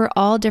styles for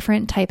all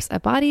different types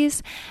of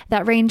bodies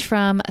that range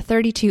from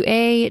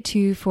 32A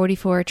to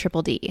 44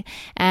 triple D.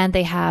 And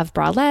they have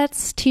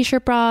bralettes,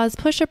 t-shirt bras,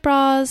 push-up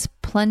bras,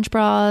 plunge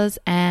bras,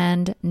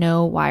 and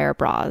no wire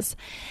bras.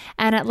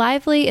 And at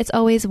Lively, it's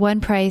always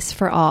one price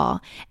for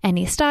all,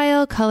 any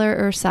style, color,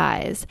 or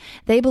size.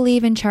 They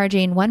believe in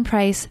charging one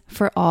price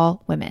for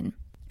all women.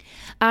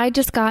 I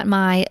just got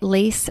my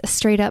lace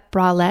straight up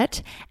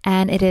bralette,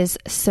 and it is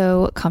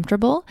so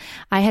comfortable.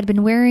 I had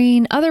been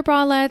wearing other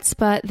bralettes,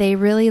 but they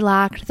really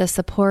lacked the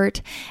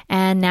support,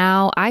 and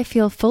now I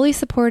feel fully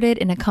supported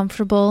in a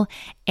comfortable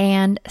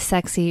and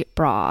sexy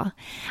bra.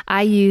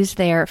 I used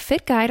their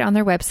fit guide on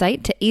their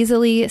website to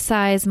easily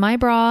size my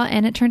bra,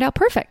 and it turned out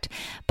perfect.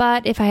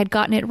 But if I had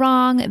gotten it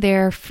wrong,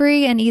 their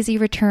free and easy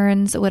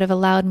returns would have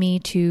allowed me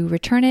to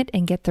return it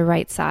and get the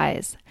right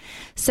size.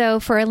 So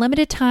for a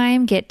limited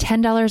time, get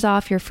 $10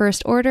 off your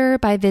first order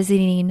by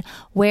visiting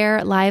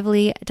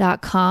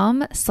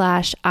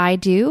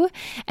wearlively.com/IDO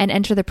and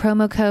enter the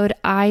promo code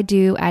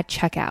IDO at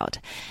checkout.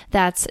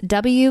 That's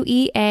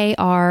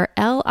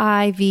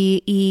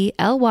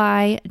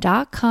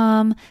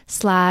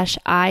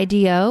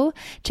wearlively.com/IDO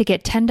to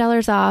get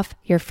 $10 off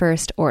your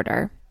first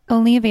order.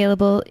 Only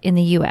available in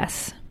the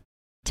US.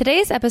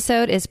 Today's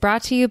episode is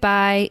brought to you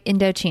by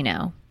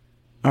Indochino.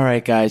 All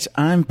right, guys,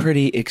 I'm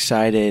pretty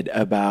excited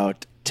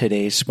about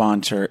today's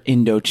sponsor,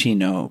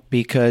 Indochino,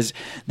 because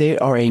they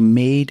are a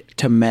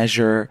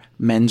made-to-measure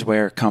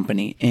menswear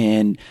company.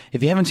 And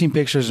if you haven't seen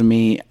pictures of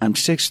me, I'm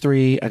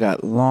 6'3", I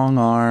got long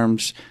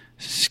arms,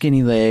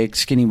 skinny legs,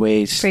 skinny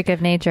waist. Freak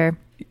of nature.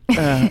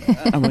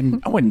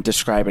 I wouldn't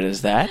describe it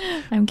as that.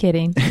 I'm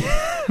kidding.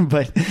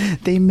 But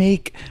they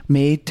make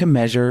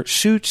made-to-measure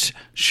suits,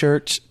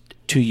 shirts,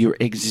 to your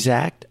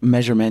exact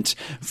measurements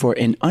for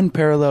an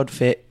unparalleled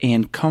fit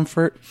and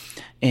comfort.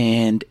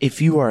 And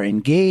if you are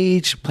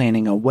engaged,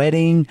 planning a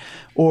wedding,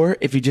 or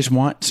if you just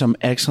want some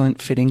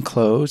excellent fitting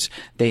clothes,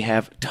 they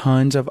have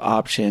tons of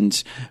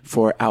options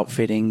for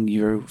outfitting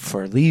you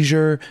for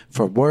leisure,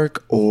 for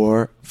work,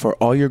 or for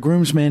all your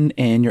groomsmen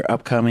and your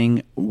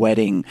upcoming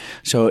wedding.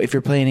 So if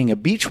you're planning a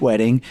beach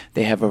wedding,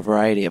 they have a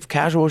variety of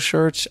casual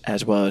shirts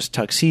as well as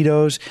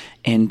tuxedos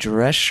and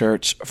dress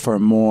shirts for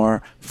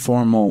more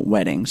formal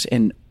weddings.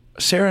 And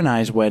Sarah and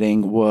I's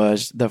wedding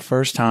was the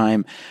first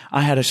time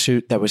I had a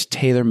suit that was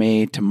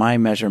tailor-made to my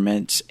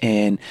measurements,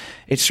 and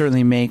it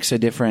certainly makes a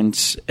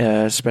difference,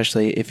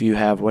 especially if you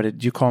have, what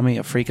did you call me,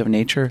 a freak of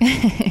nature?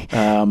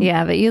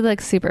 Yeah, but you look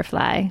super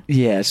fly.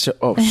 Yeah,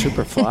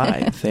 super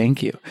fly.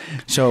 Thank you.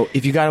 So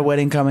if you got a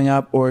wedding coming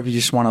up, or if you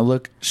just want to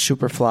look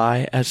super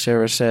fly, as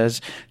Sarah says,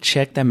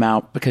 check them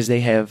out because they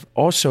have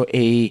also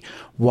a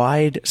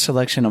wide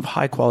selection of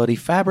high quality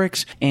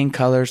fabrics and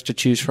colors to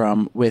choose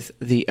from, with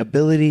the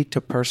ability to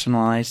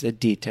personalize the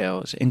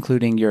details,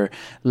 including your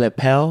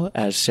lapel,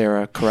 as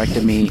Sarah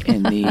corrected me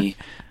in the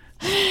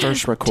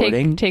first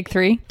recording. Take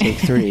three. Take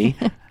three.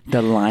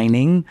 The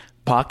lining,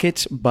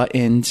 pockets,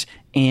 buttons,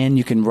 and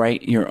you can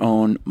write your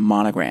own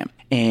monogram.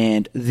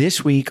 And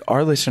this week,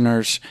 our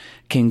listeners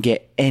can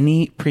get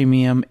any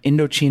premium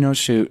Indochino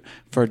suit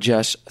for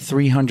just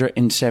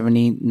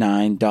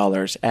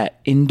 $379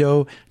 at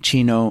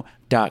Indochino.com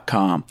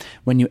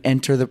when you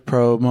enter the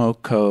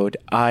promo code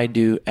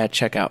IDO at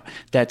checkout.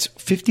 That's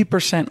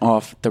 50%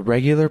 off the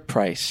regular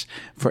price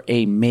for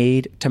a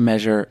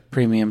made-to-measure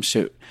premium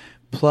suit.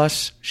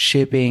 Plus,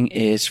 shipping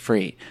is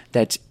free.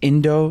 That's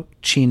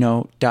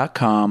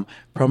Indochino.com,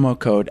 promo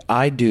code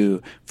IDO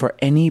for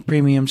any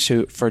premium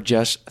suit for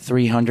just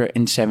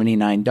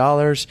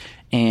 $379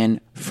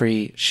 and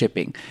free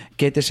shipping.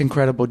 Get this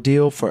incredible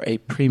deal for a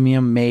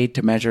premium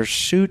made-to-measure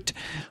suit.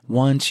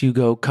 Once you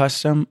go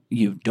custom,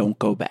 you don't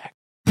go back.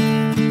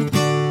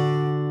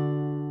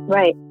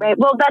 Right.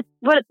 Well, that's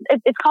what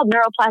it's called,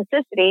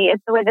 neuroplasticity.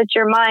 It's the way that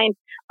your mind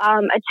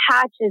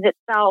attaches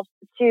itself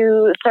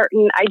to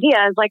certain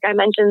ideas. Like I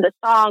mentioned, the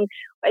song,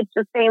 it's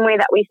the same way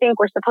that we think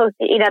we're supposed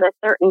to eat at a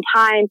certain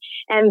time,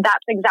 and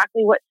that's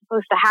exactly what's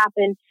supposed to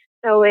happen.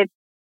 So it's,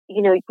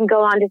 you can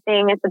go on to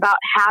saying it's about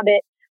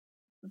habit,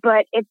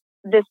 but it's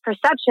this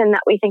perception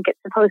that we think it's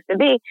supposed to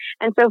be.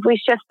 And so if we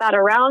shift that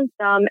around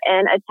some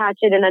and attach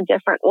it in a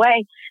different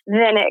way,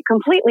 then it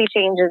completely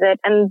changes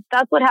it. And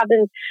that's what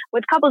happens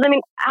with couples. I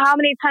mean, how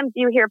many times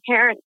do you hear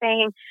parents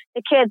saying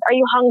to kids, "Are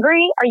you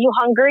hungry? Are you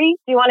hungry?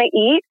 Do you want to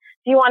eat?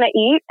 Do you want to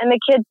eat?" And the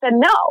kid said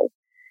no.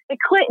 The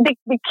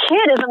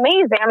kid is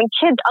amazing. I mean,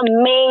 kids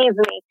amaze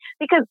me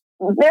because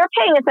they're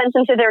paying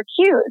attention to their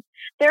cues.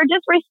 They're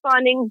just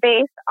responding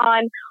based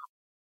on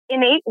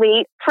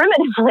innately,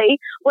 primitively,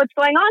 what's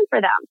going on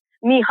for them.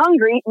 Me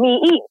hungry, me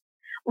eat,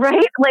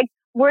 right? Like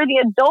we're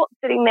the adults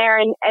sitting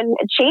there and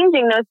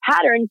changing those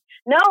patterns.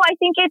 No, I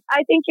think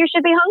you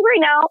should be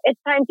hungry now. It's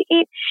time to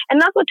eat.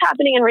 And that's what's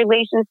happening in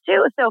relations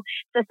too. So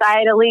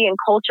societally and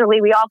culturally,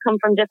 we all come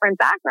from different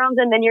backgrounds,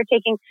 and then you're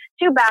taking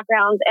two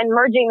backgrounds and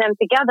merging them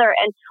together.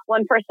 And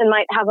one person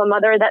might have a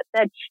mother that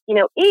said,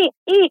 eat,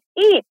 eat,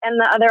 eat. And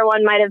the other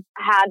one might have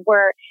had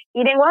where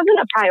eating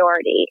wasn't a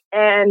priority.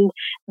 And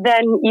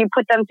then you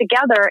put them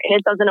together and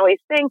it doesn't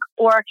always sync,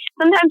 or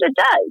sometimes it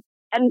does.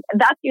 And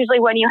that's usually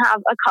when you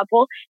have a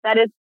couple that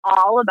is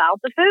all about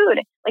the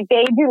food. Like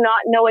they do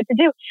not know what to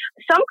do.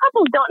 Some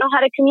couples don't know how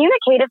to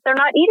communicate if they're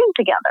not eating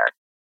together.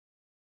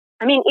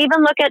 I mean,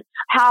 even look at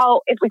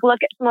how, if we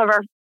look at some of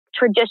our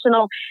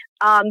traditional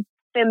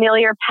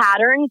familiar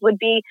patterns would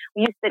be,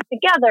 you sit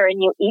together and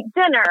you eat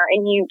dinner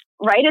and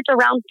it's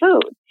around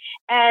food.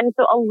 And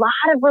so a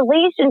lot of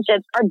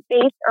relationships are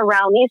based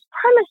around these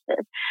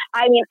premises.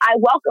 I mean, I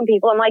welcome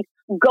people. I'm like,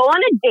 go on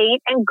a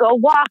date and go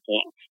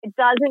walking. It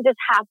doesn't just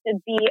have to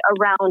be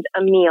around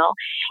a meal.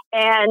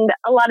 And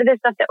a lot of the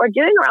stuff that we're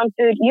doing around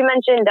food, you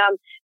mentioned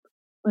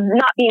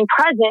not being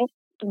present.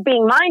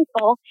 Being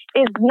mindful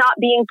is not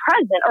being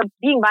present, or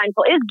being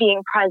mindful is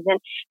being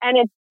present. And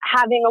it's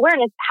having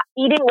awareness,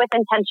 eating with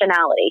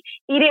intentionality,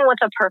 eating with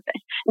a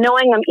purpose,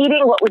 knowing I'm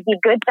eating what would be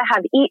good to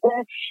have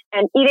eaten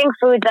and eating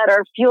foods that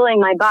are fueling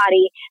my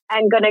body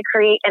and going to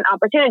create an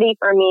opportunity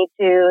for me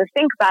to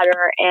think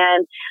better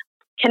and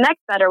connect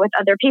better with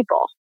other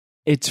people.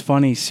 It's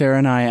funny. Sarah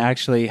and I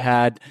actually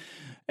had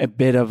a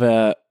bit of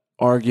a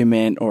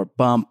argument or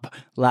bump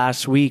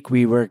last week.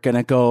 We were going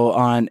to go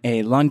on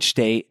a lunch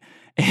date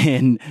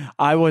and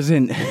I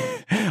wasn't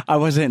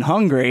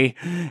hungry.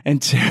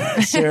 And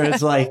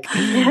Sarah's like,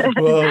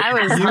 well, I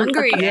was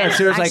hungry. Yeah.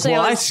 Sarah's Actually,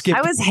 like, well,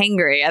 I was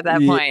hangry at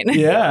that point.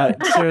 Yeah.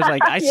 Sarah's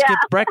like, I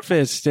skipped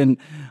breakfast. And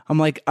I'm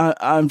like,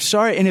 I'm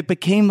sorry. And it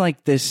became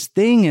like this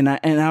thing. And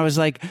I was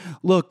like,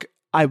 look,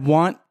 I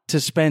want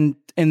to spend,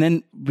 and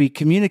then we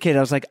communicated.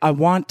 I was like, I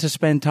want to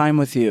spend time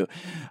with you,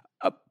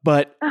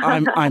 but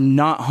I'm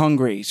not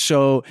hungry.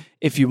 So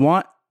if you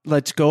want,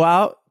 let's go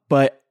out,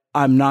 but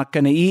I'm not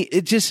going to eat.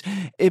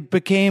 It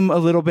became a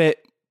little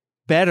bit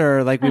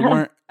better. Like we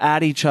weren't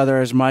at each other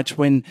as much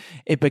when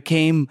it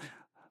became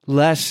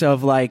less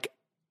of like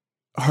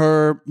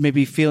her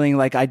maybe feeling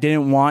like I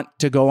didn't want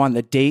to go on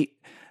the date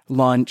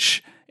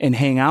lunch and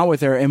hang out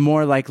with her, and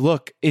more like,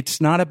 look, it's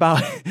not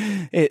about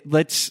it.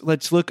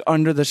 Let's look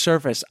under the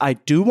surface. I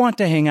do want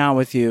to hang out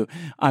with you.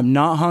 I'm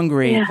not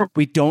hungry. Yeah.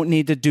 We don't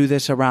need to do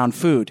this around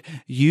food.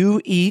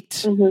 You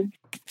eat,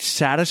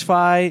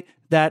 satisfy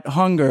that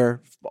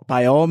hunger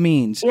by all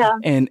means,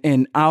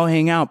 and I'll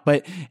hang out.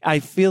 But I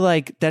feel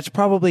like that's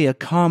probably a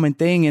common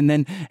thing. And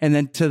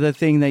then to the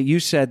thing that you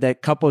said,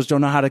 that couples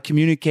don't know how to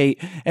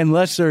communicate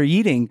unless they're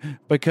eating,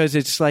 because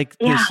it's like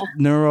this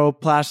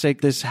neuroplastic,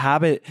 this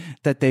habit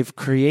that they've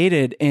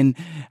created. And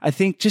I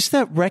think just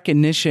that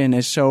recognition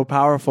is so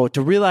powerful,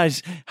 to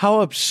realize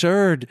how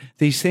absurd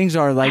these things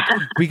are. Like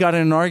we got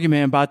in an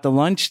argument about the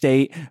lunch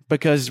date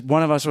because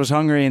one of us was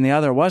hungry and the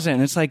other wasn't.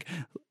 And it's like,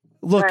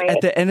 look,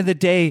 at the end of the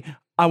day,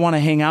 I want to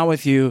hang out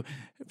with you.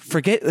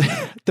 Forget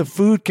the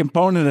food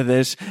component of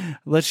this.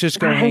 Let's just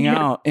go hang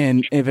out.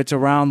 And if it's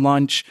around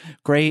lunch,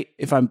 great.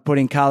 If I'm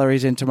putting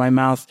calories into my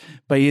mouth,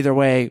 but either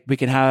way, we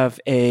can have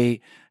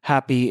a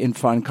happy and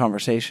fun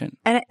conversation.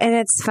 And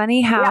it's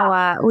funny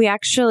how we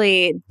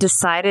actually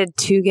decided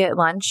to get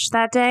lunch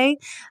that day,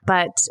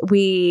 but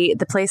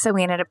the place that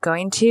we ended up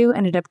going to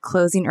ended up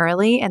closing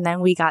early, and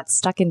then we got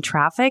stuck in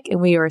traffic,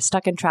 and we were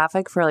stuck in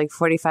traffic for like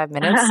 45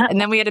 minutes,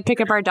 and then we had to pick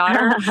up our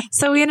daughter.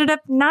 So we ended up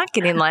not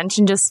getting lunch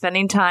and just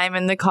spending time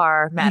in the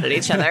car mad at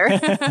each other.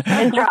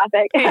 In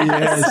traffic.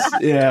 Yes.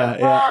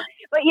 Yeah.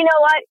 But you know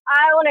what?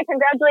 I want to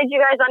congratulate you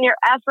guys on your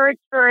efforts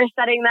for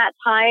setting that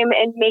time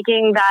and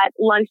making that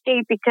lunch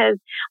date,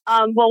 because,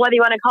 whether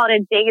you want to call it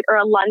a date or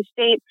a lunch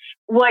date,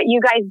 what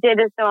you guys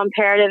did is so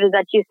imperative, is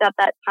that you set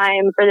that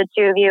time for the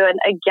two of you. And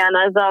again,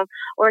 as a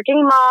working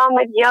mom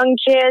with young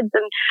kids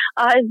and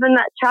a husband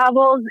that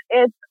travels,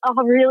 it's a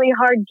really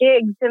hard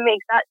gig to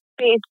make that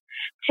space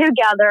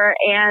together.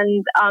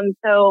 And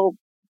so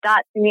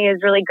that to me is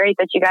really great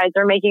that you guys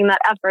are making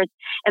that effort.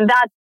 And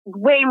that's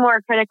way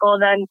more critical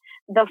than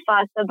the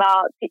fuss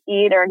about to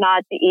eat or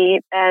not to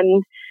eat,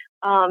 and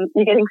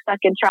you're getting stuck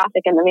in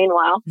traffic in the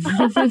meanwhile.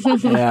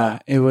 Yeah,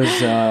 it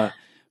was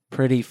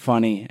pretty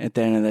funny at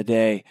the end of the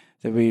day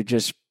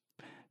that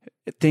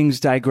things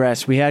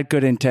digress. We had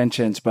good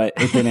intentions, but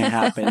it didn't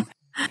happen.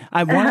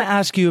 I want to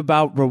ask you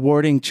about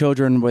rewarding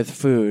children with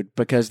food,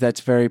 because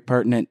that's very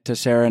pertinent to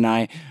Sarah and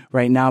I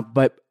right now.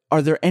 But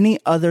are there any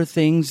other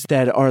things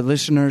that our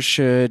listeners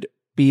should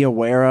be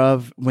aware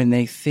of when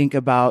they think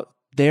about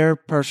their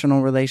personal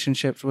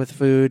relationships with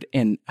food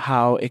and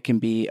how it can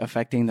be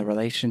affecting the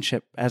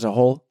relationship as a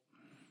whole?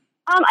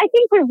 I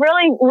think we've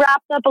really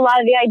wrapped up a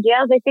lot of the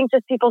ideas. I think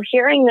just people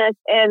hearing this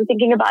and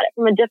thinking about it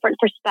from a different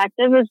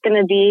perspective is going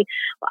to be,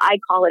 I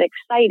call it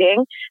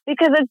exciting,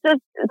 because it's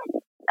just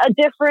a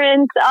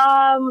different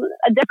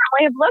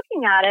way of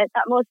looking at it,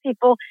 that most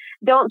people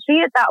don't see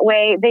it that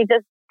way. They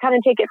just kind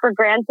of take it for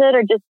granted,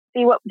 or just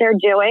see what they're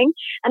doing,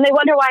 and they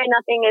wonder why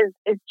nothing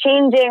is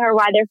changing, or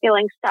why they're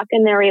feeling stuck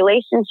in their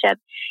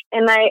relationship.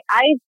 And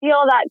I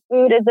feel that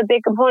food is a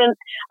big component.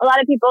 A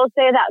lot of people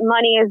say that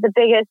money is the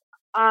biggest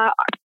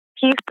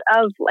piece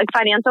of like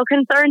financial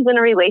concerns in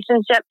a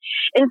relationship,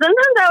 and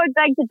sometimes I would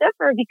beg to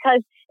differ,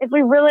 because if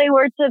we really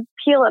were to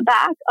peel it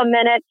back a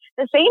minute,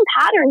 the same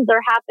patterns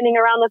are happening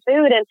around the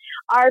food. And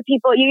our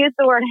people, you used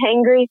the word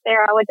hangry,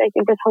 Sarah, which I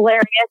think is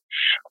hilarious.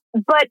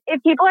 But if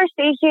people are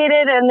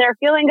satiated and they're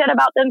feeling good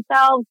about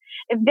themselves,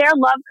 if their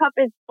love cup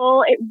is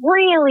full, it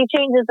really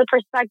changes the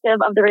perspective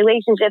of the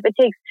relationship. It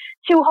takes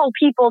two whole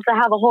people to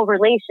have a whole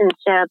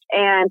relationship.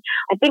 And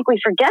I think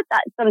we forget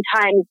that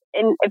sometimes.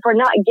 And if we're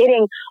not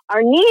getting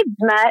our needs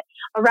met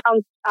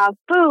around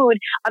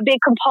food, a big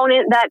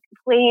component that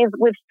plays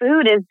with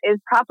food is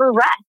proper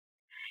rest.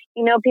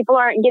 You know, people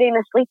aren't getting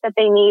the sleep that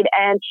they need,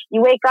 and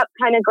you wake up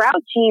kind of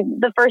grouchy.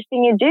 The first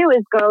thing you do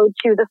is go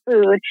to the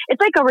food. It's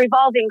like a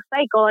revolving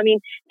cycle. I mean,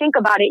 think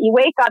about it. You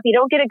wake up, you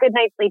don't get a good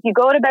night's sleep. You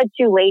go to bed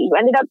too late. You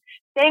ended up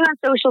staying on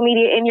social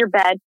media in your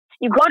bed.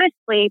 You go to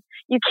sleep.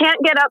 You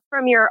can't get up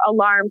from your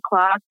alarm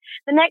clock.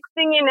 The next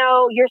thing you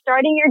know, you're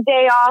starting your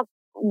day off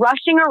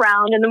rushing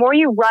around, and the more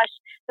you rush,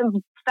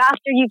 the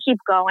faster you keep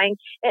going.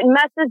 It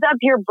messes up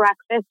your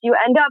breakfast. You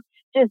end up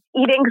just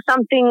eating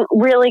something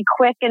really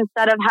quick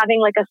instead of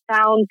having like a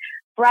sound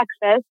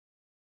breakfast.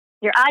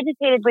 You're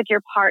agitated with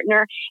your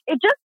partner. It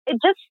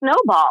just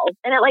snowballs,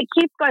 and it like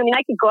keeps going. I mean,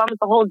 I could go on with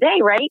the whole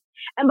day, right?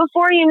 And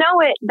before you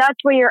know it, that's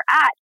where you're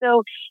at.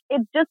 So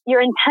it's just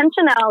your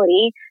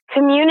intentionality,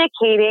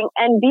 communicating,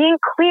 and being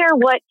clear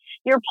what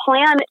your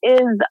plan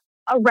is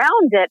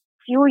around it.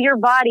 Fuel your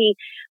body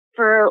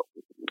for,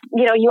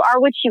 you are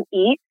what you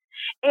eat.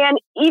 And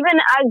even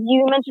as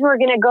you mentioned, we're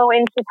going to go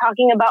into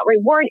talking about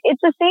reward.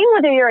 It's the same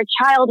whether you're a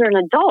child or an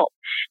adult.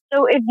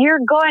 So if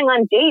you're going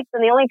on dates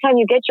and the only time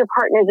you get your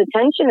partner's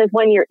attention is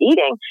when you're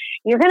eating,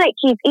 you're going to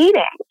keep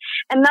eating.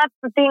 And that's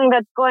the thing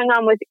that's going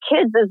on with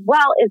kids as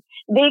well, is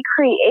they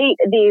create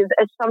these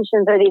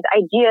assumptions or these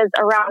ideas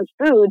around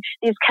food,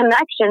 these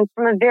connections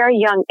from a very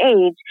young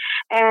age.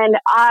 And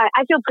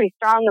I feel pretty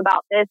strong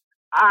about this.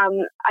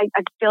 I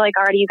feel like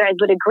already you guys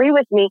would agree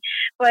with me,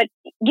 but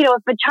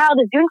if a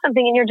child is doing something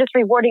and you're just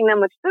rewarding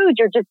them with food,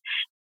 you're just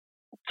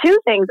two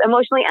things,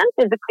 emotionally and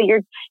physically.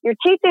 You're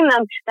teaching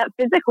them that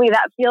physically,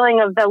 that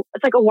feeling of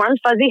it's like a warm,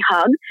 fuzzy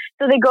hug.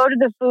 So they go to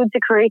the food to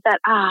create that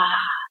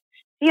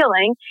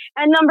feeling.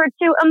 And number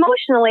two,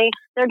 emotionally,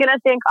 they're going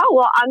to think, oh,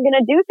 well, I'm going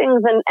to do things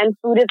and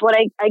food is what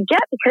I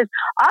get, because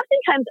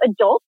oftentimes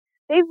adults,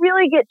 they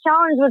really get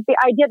challenged with the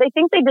idea they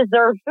think they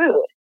deserve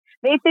food.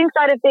 They think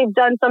that if they've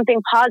done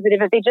something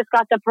positive, if they just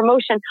got the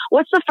promotion,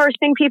 what's the first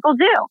thing people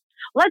do?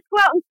 Let's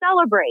go out and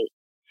celebrate.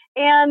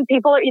 And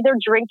people are either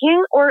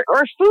drinking or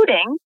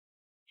fooding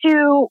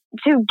to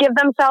give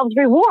themselves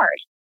reward.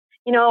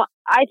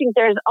 I think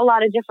there's a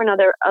lot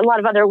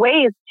of other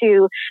ways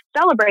to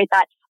celebrate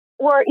that.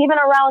 Or even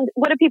around,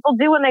 what do people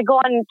do when they go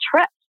on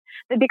trips?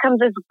 It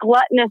becomes this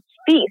gluttonous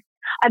feast.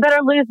 I better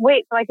lose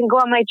weight so I can go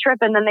on my trip.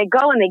 And then they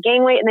go and they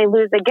gain weight and they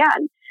lose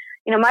again.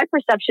 My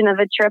perception of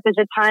a trip is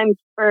a time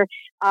for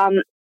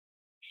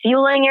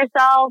fueling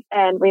yourself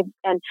and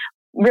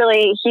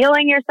really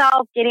healing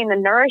yourself, getting the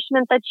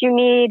nourishment that you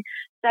need,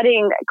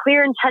 setting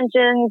clear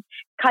intentions,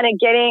 kind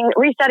of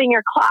resetting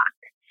your clock.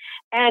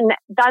 And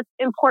that's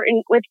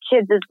important with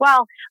kids as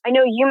well. I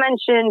know you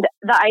mentioned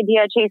the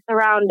idea, Chase,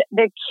 around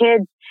the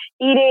kids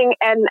eating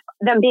and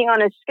them being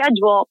on a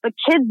schedule, but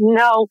kids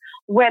know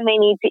when they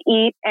need to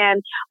eat.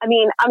 And I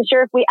mean, I'm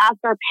sure if we asked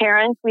our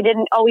parents, we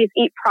didn't always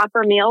eat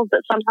proper meals,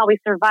 but somehow we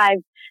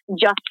survived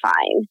just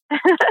fine.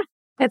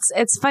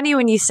 It's funny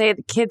when you say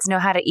the kids know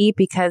how to eat,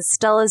 because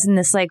Stella's in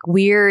this like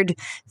weird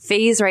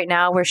phase right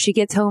now where she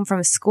gets home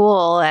from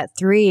school at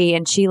 3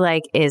 and she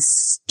like is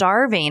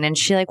starving and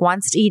she like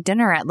wants to eat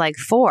dinner at like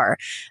 4.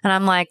 And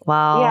I'm like,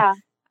 well, yeah.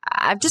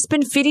 I've just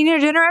been feeding her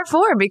dinner at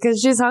 4 because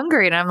she's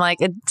hungry. And I'm like,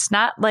 it's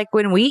not like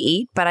when we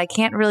eat, but I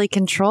can't really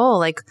control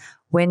like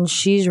when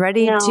she's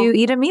ready to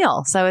eat a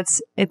meal. So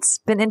it's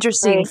been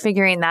interesting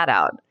figuring that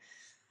out.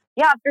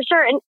 Yeah, for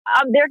sure. And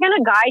they're going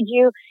to guide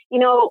you.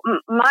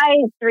 My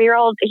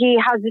 3-year-old, he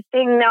has this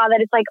thing now that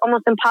it's like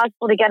almost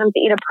impossible to get him to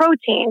eat a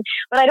protein,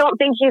 but I don't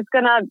think he's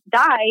going to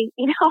die,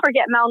 or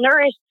get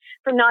malnourished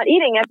from not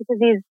eating it, because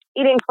he's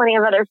eating plenty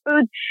of other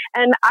foods.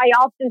 And I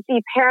often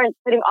see parents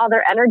putting all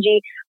their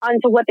energy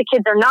onto what the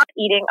kids are not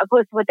eating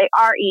opposed to what they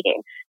are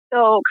eating.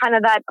 So kind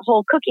of that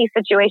whole cookie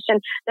situation,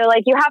 they're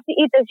like, you have to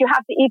eat this, you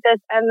have to eat this.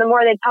 And the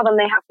more they tell them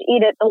they have to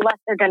eat it, the less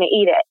they're going to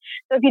eat it.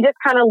 So if you just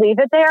kind of leave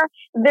it there,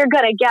 they're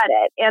going to get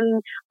it.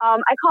 And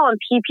I call them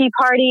PP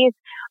parties.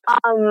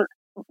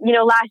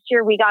 Last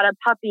year we got a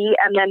puppy,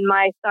 and then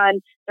my son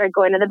started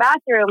going to the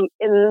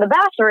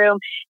bathroom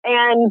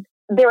and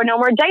there were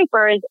no more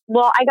diapers.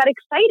 Well, I got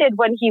excited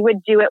when he would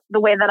do it the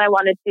way that I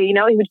wanted to. He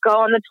would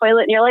go on the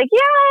toilet and you're like,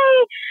 yay!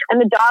 And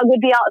the dog would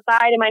be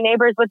outside and my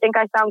neighbors would think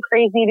I sound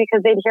crazy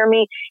because they'd hear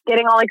me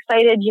getting all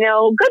excited,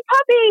 good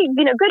puppy,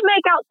 good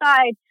make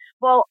outside.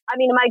 Well, I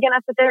mean, am I going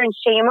to sit there and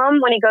shame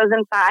him when he goes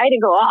inside and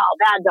go, oh,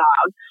 bad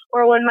dog?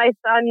 Or when my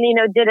son,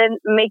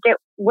 didn't make it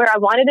where I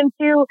wanted him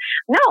to?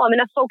 No, I'm going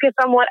to focus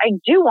on what I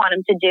do want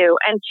him to do.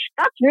 And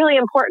that's really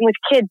important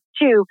with kids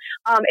too.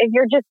 If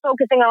you're just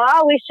focusing on,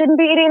 oh, we shouldn't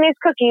be eating these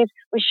cookies,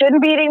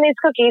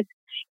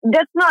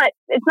 it's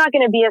not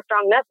going to be a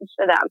strong message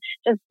to them.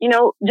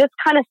 Just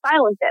kind of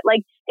silence it.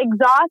 Like,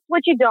 exhaust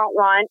what you don't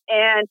want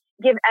and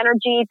give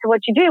energy to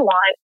what you do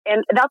want.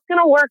 And that's going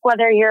to work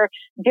whether you're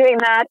doing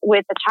that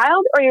with a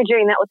child or you're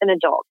doing that with an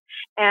adult.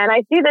 And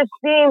I see the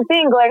same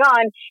thing going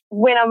on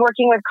when I'm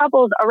working with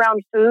couples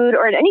around food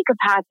or in any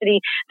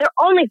capacity. They're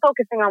only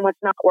focusing on what's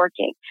not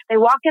working. They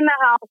walk in the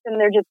house and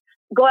they're just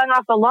going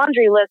off a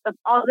laundry list of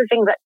all the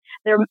things that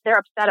they're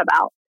upset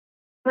about.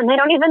 And they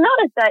don't even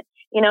notice that,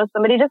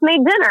 somebody just made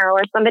dinner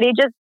or somebody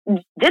just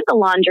did the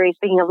laundry,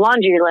 speaking of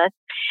laundry lists.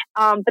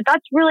 But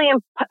that's really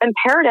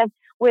imperative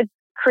with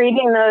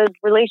creating those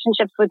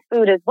relationships with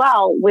food as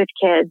well with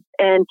kids.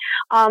 And,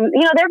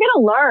 they're going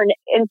to learn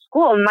in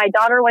school. My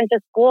daughter went to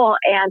school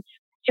and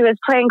she was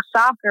playing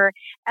soccer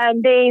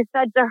and they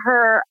said to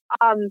her,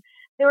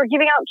 they were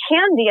giving out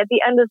candy at the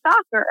end of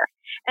soccer.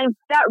 And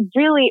that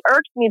really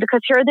irked me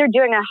because here they're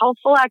doing a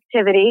healthful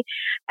activity.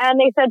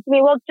 And they said to me,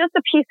 well, it's just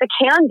a piece of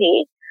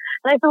candy.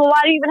 And I said, well,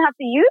 why do you even have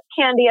to use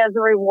candy as a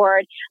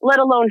reward,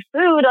 let alone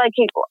food? Like,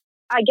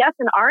 I guess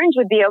an orange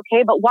would be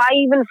okay, but why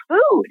even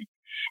food?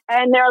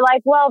 And they're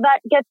like, well,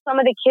 that gets some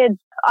of the kids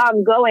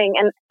going.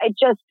 And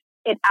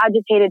it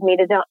agitated me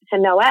to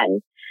no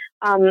end,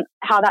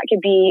 how that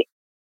could be,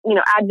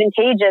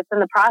 advantageous in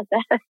the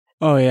process.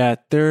 Oh, yeah.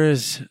 There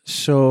is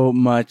so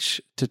much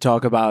to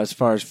talk about as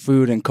far as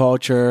food and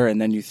culture. And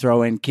then you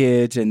throw in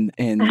kids and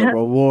the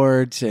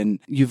rewards. And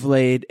you've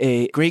laid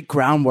a great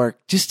groundwork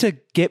just to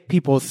get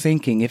people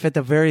thinking. If at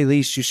the very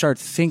least you start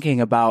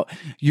thinking about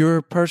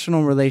your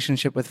personal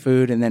relationship with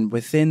food and then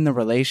within the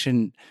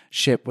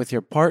relationship with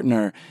your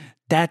partner,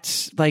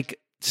 that's like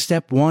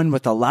step one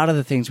with a lot of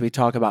the things we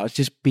talk about is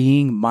just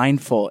being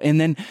mindful. And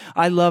then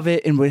I love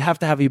it. And we'd have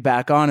to have you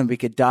back on and we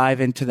could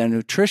dive into the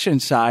nutrition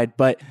side,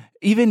 but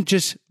even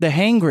just the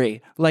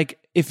hangry, like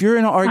if you're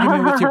in an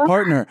argument with your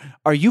partner,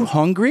 are you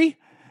hungry?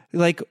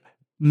 Like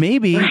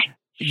maybe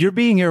you're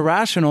being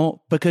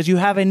irrational because you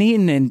haven't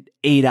eaten in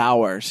 8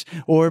 hours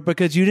or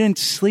because you didn't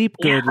sleep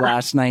good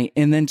last night.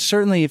 And then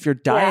certainly if your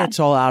diet's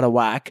all out of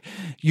whack,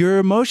 your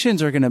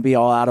emotions are going to be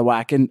all out of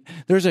whack. And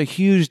there's a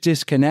huge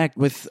disconnect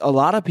with a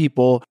lot of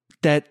people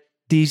that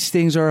these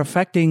things are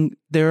affecting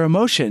their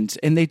emotions,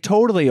 and they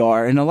totally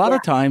are. And a lot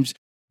of times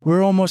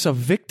we're almost a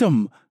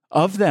victim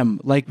of them.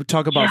 Like we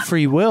talk about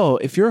free will.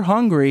 If you're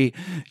hungry,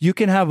 you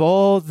can have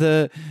all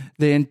the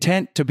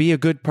intent to be a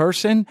good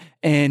person,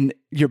 and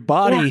your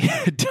body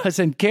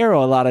doesn't care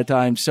a lot of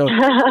times. So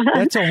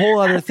that's a whole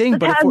other thing.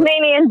 But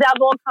Tasmanian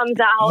devil comes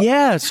out.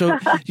 Yeah. So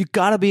you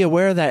got to be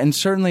aware of that. And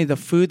certainly the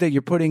food that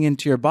you're putting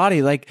into your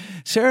body, like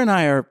Sarah and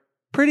I are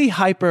pretty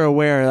hyper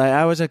aware. Like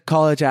I was a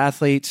college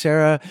athlete.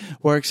 Sarah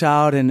works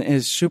out and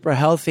is super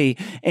healthy.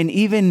 And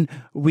even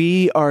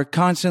we are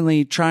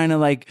constantly trying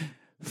to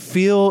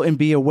feel and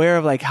be aware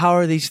of how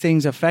are these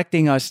things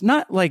affecting us,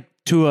 not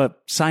to a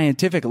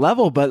scientific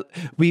level, but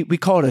we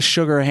call it a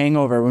sugar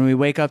hangover when we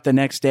wake up the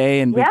next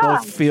day and we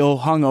both feel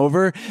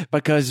hungover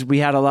because we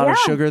had a lot of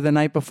sugar the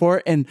night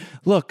before. And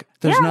look,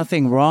 there's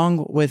nothing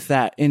wrong with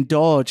that.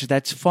 Indulge.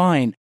 That's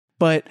fine.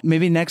 But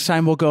maybe next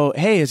time we'll go,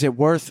 hey, is it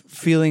worth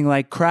feeling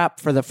like crap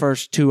for the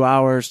first 2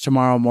 hours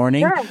tomorrow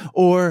morning?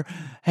 Or,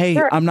 hey,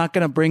 I'm not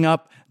going to bring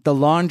up the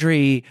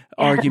laundry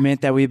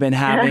argument that we've been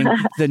having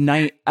the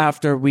night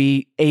after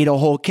we ate a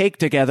whole cake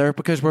together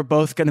because we're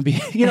both going to be,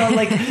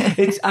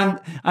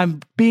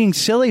 I'm being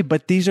silly,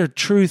 but these are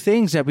true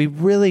things that we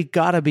really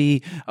got to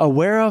be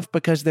aware of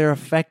because they're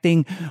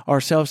affecting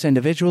ourselves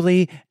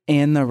individually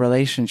and the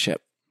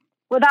relationship.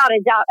 Without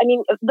a doubt. I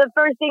mean, the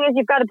first thing is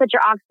you've got to put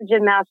your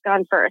oxygen mask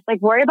on first.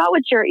 Worry about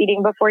what you're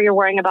eating before you're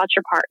worrying about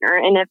your partner.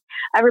 And if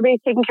everybody's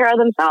taking care of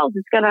themselves,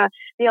 it's going to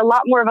be a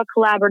lot more of a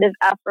collaborative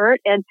effort.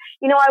 And,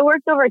 I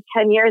worked over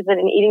 10 years at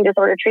an eating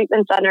disorder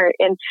treatment center,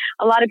 and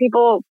a lot of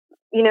people,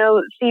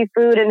 see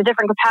food in a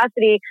different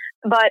capacity,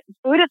 but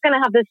food is going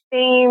to have the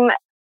same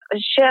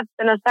shifts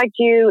and affect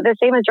you the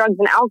same as drugs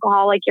and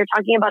alcohol. Like you're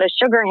talking about a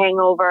sugar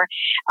hangover.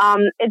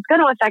 It's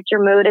going to affect your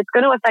mood. It's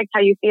going to affect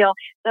how you feel.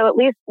 So at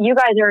least you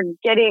guys are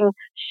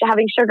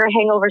having sugar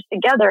hangovers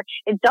together.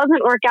 It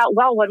doesn't work out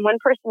well when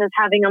one person is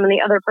having them and the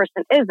other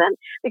person isn't,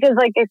 because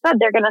like I said,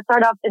 they're going to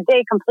start off the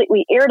day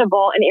completely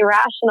irritable and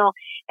irrational,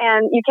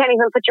 and you can't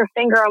even put your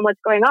finger on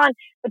what's going on,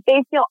 but they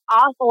feel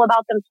awful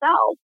about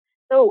themselves.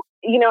 So,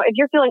 if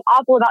you're feeling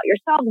awful about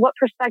yourself, what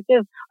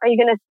perspective are you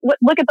going to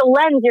look at the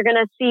lens you're going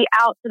to see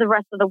out to the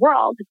rest of the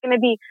world? It's going to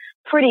be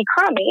pretty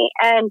crummy.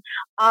 And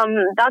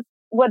that's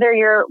whether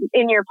you're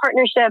in your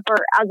partnership or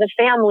as a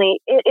family,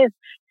 it is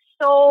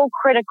so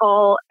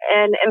critical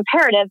and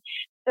imperative.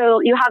 So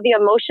you have the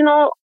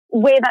emotional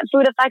way that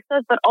food affects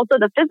us, but also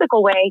the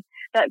physical way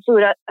that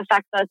food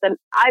affects us. And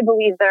I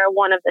believe they're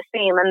one of the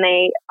same, and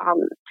they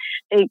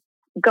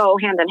go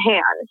hand in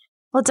hand.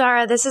 Well,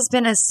 Dara, this has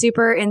been a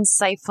super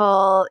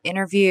insightful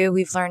interview.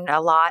 We've learned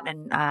a lot,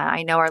 and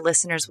I know our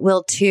listeners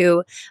will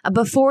too.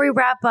 Before we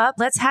wrap up,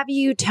 let's have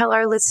you tell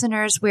our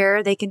listeners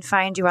where they can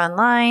find you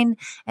online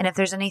and if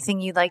there's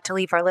anything you'd like to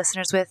leave our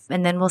listeners with,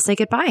 and then we'll say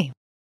goodbye.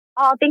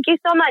 Oh, thank you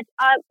so much.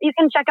 You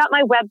can check out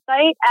my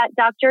website at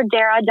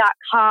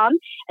drdara.com,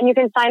 and you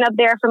can sign up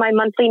there for my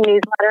monthly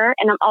newsletter.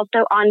 And I'm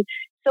also on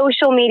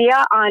social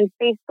media on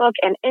Facebook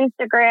and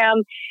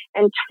Instagram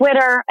and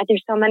Twitter.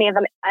 There's so many of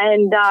them,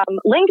 and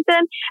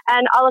LinkedIn.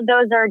 And all of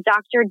those are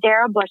Dr.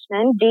 Dara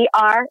Bushman,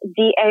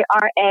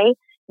 DRDARA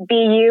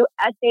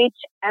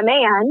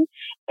BUSHMAN.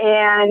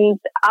 And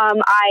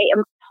I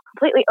am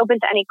completely open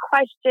to any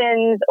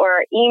questions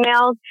or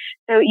emails.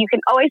 So you can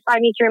always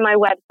find me through my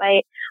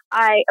website.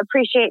 I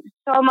appreciate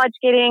so much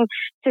getting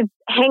to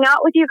hang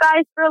out with you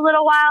guys for a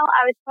little while.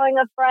 I was telling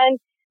a friend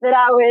that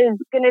I was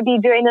going to be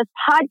doing this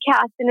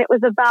podcast, and it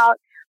was about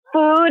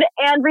food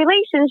and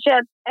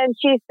relationships. And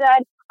she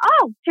said,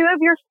 oh, two of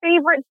your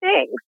favorite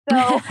things. So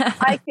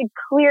I could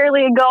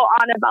clearly go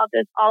on about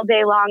this all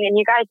day long, and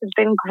you guys have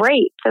been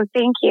great. So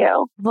thank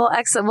you. Well,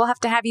 excellent. We'll have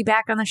to have you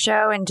back on the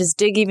show and just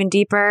dig even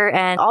deeper.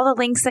 And all the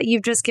links that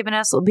you've just given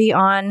us will be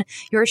on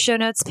your show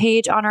notes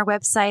page on our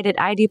website at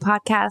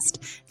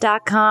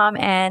idopodcast.com.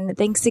 And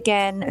thanks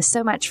again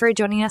so much for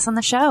joining us on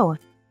the show.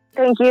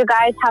 Thank you,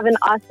 guys. Have an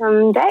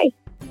awesome day.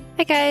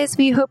 Hi, guys.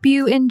 We hope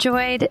you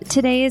enjoyed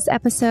today's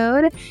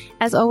episode.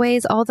 As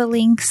always, all the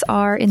links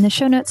are in the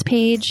show notes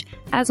page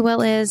as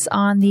well as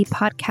on the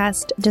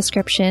podcast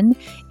description.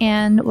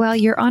 And while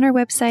you're on our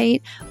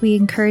website, we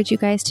encourage you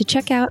guys to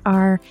check out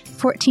our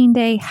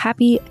 14-day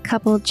Happy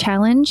Couple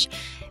Challenge.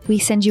 We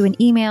send you an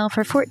email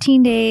for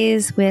 14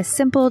 days with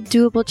simple,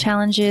 doable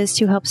challenges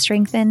to help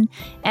strengthen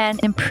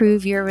and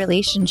improve your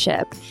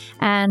relationship.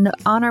 And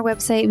on our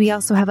website, we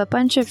also have a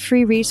bunch of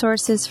free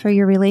resources for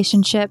your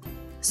relationship.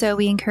 So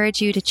we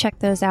encourage you to check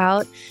those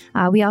out.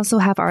 We also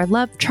have our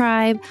Love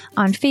Tribe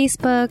on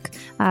Facebook.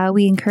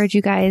 We encourage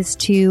you guys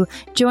to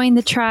join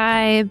the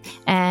tribe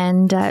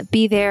and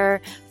be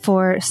there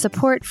for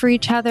support for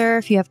each other.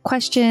 If you have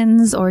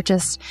questions or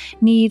just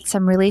need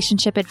some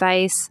relationship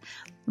advice,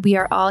 we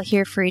are all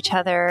here for each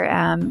other.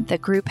 The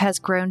group has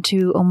grown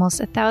to almost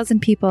 1,000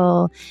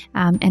 people,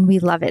 and we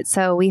love it.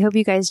 So we hope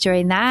you guys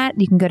join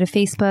that. You can go to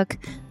Facebook,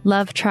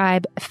 Love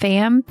Tribe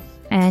Fam,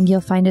 and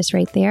you'll find us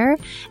right there.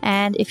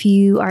 And if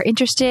you are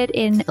interested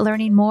in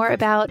learning more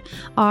about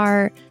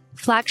our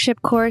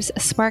flagship course,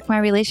 Spark My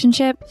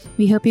Relationship,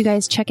 we hope you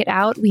guys check it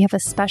out. We have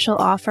a special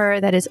offer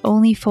that is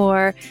only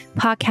for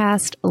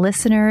podcast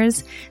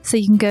listeners. So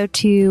you can go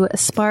to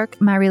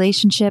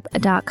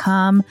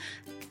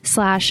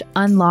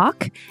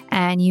sparkmyrelationship.com/unlock,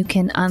 and you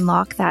can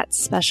unlock that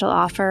special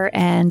offer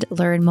and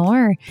learn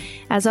more.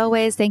 As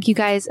always, thank you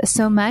guys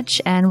so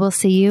much, and we'll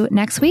see you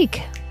next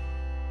week.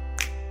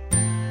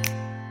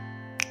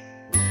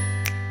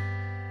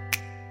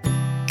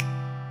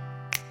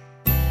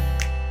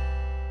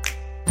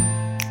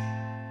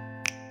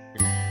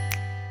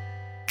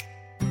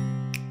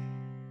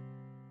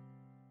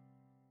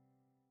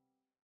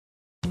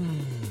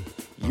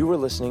 You were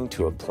listening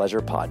to a Pleasure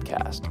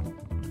Podcast.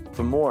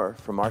 For more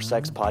from our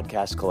Sex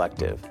Podcast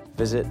Collective,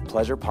 visit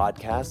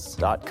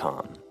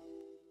pleasurepodcasts.com.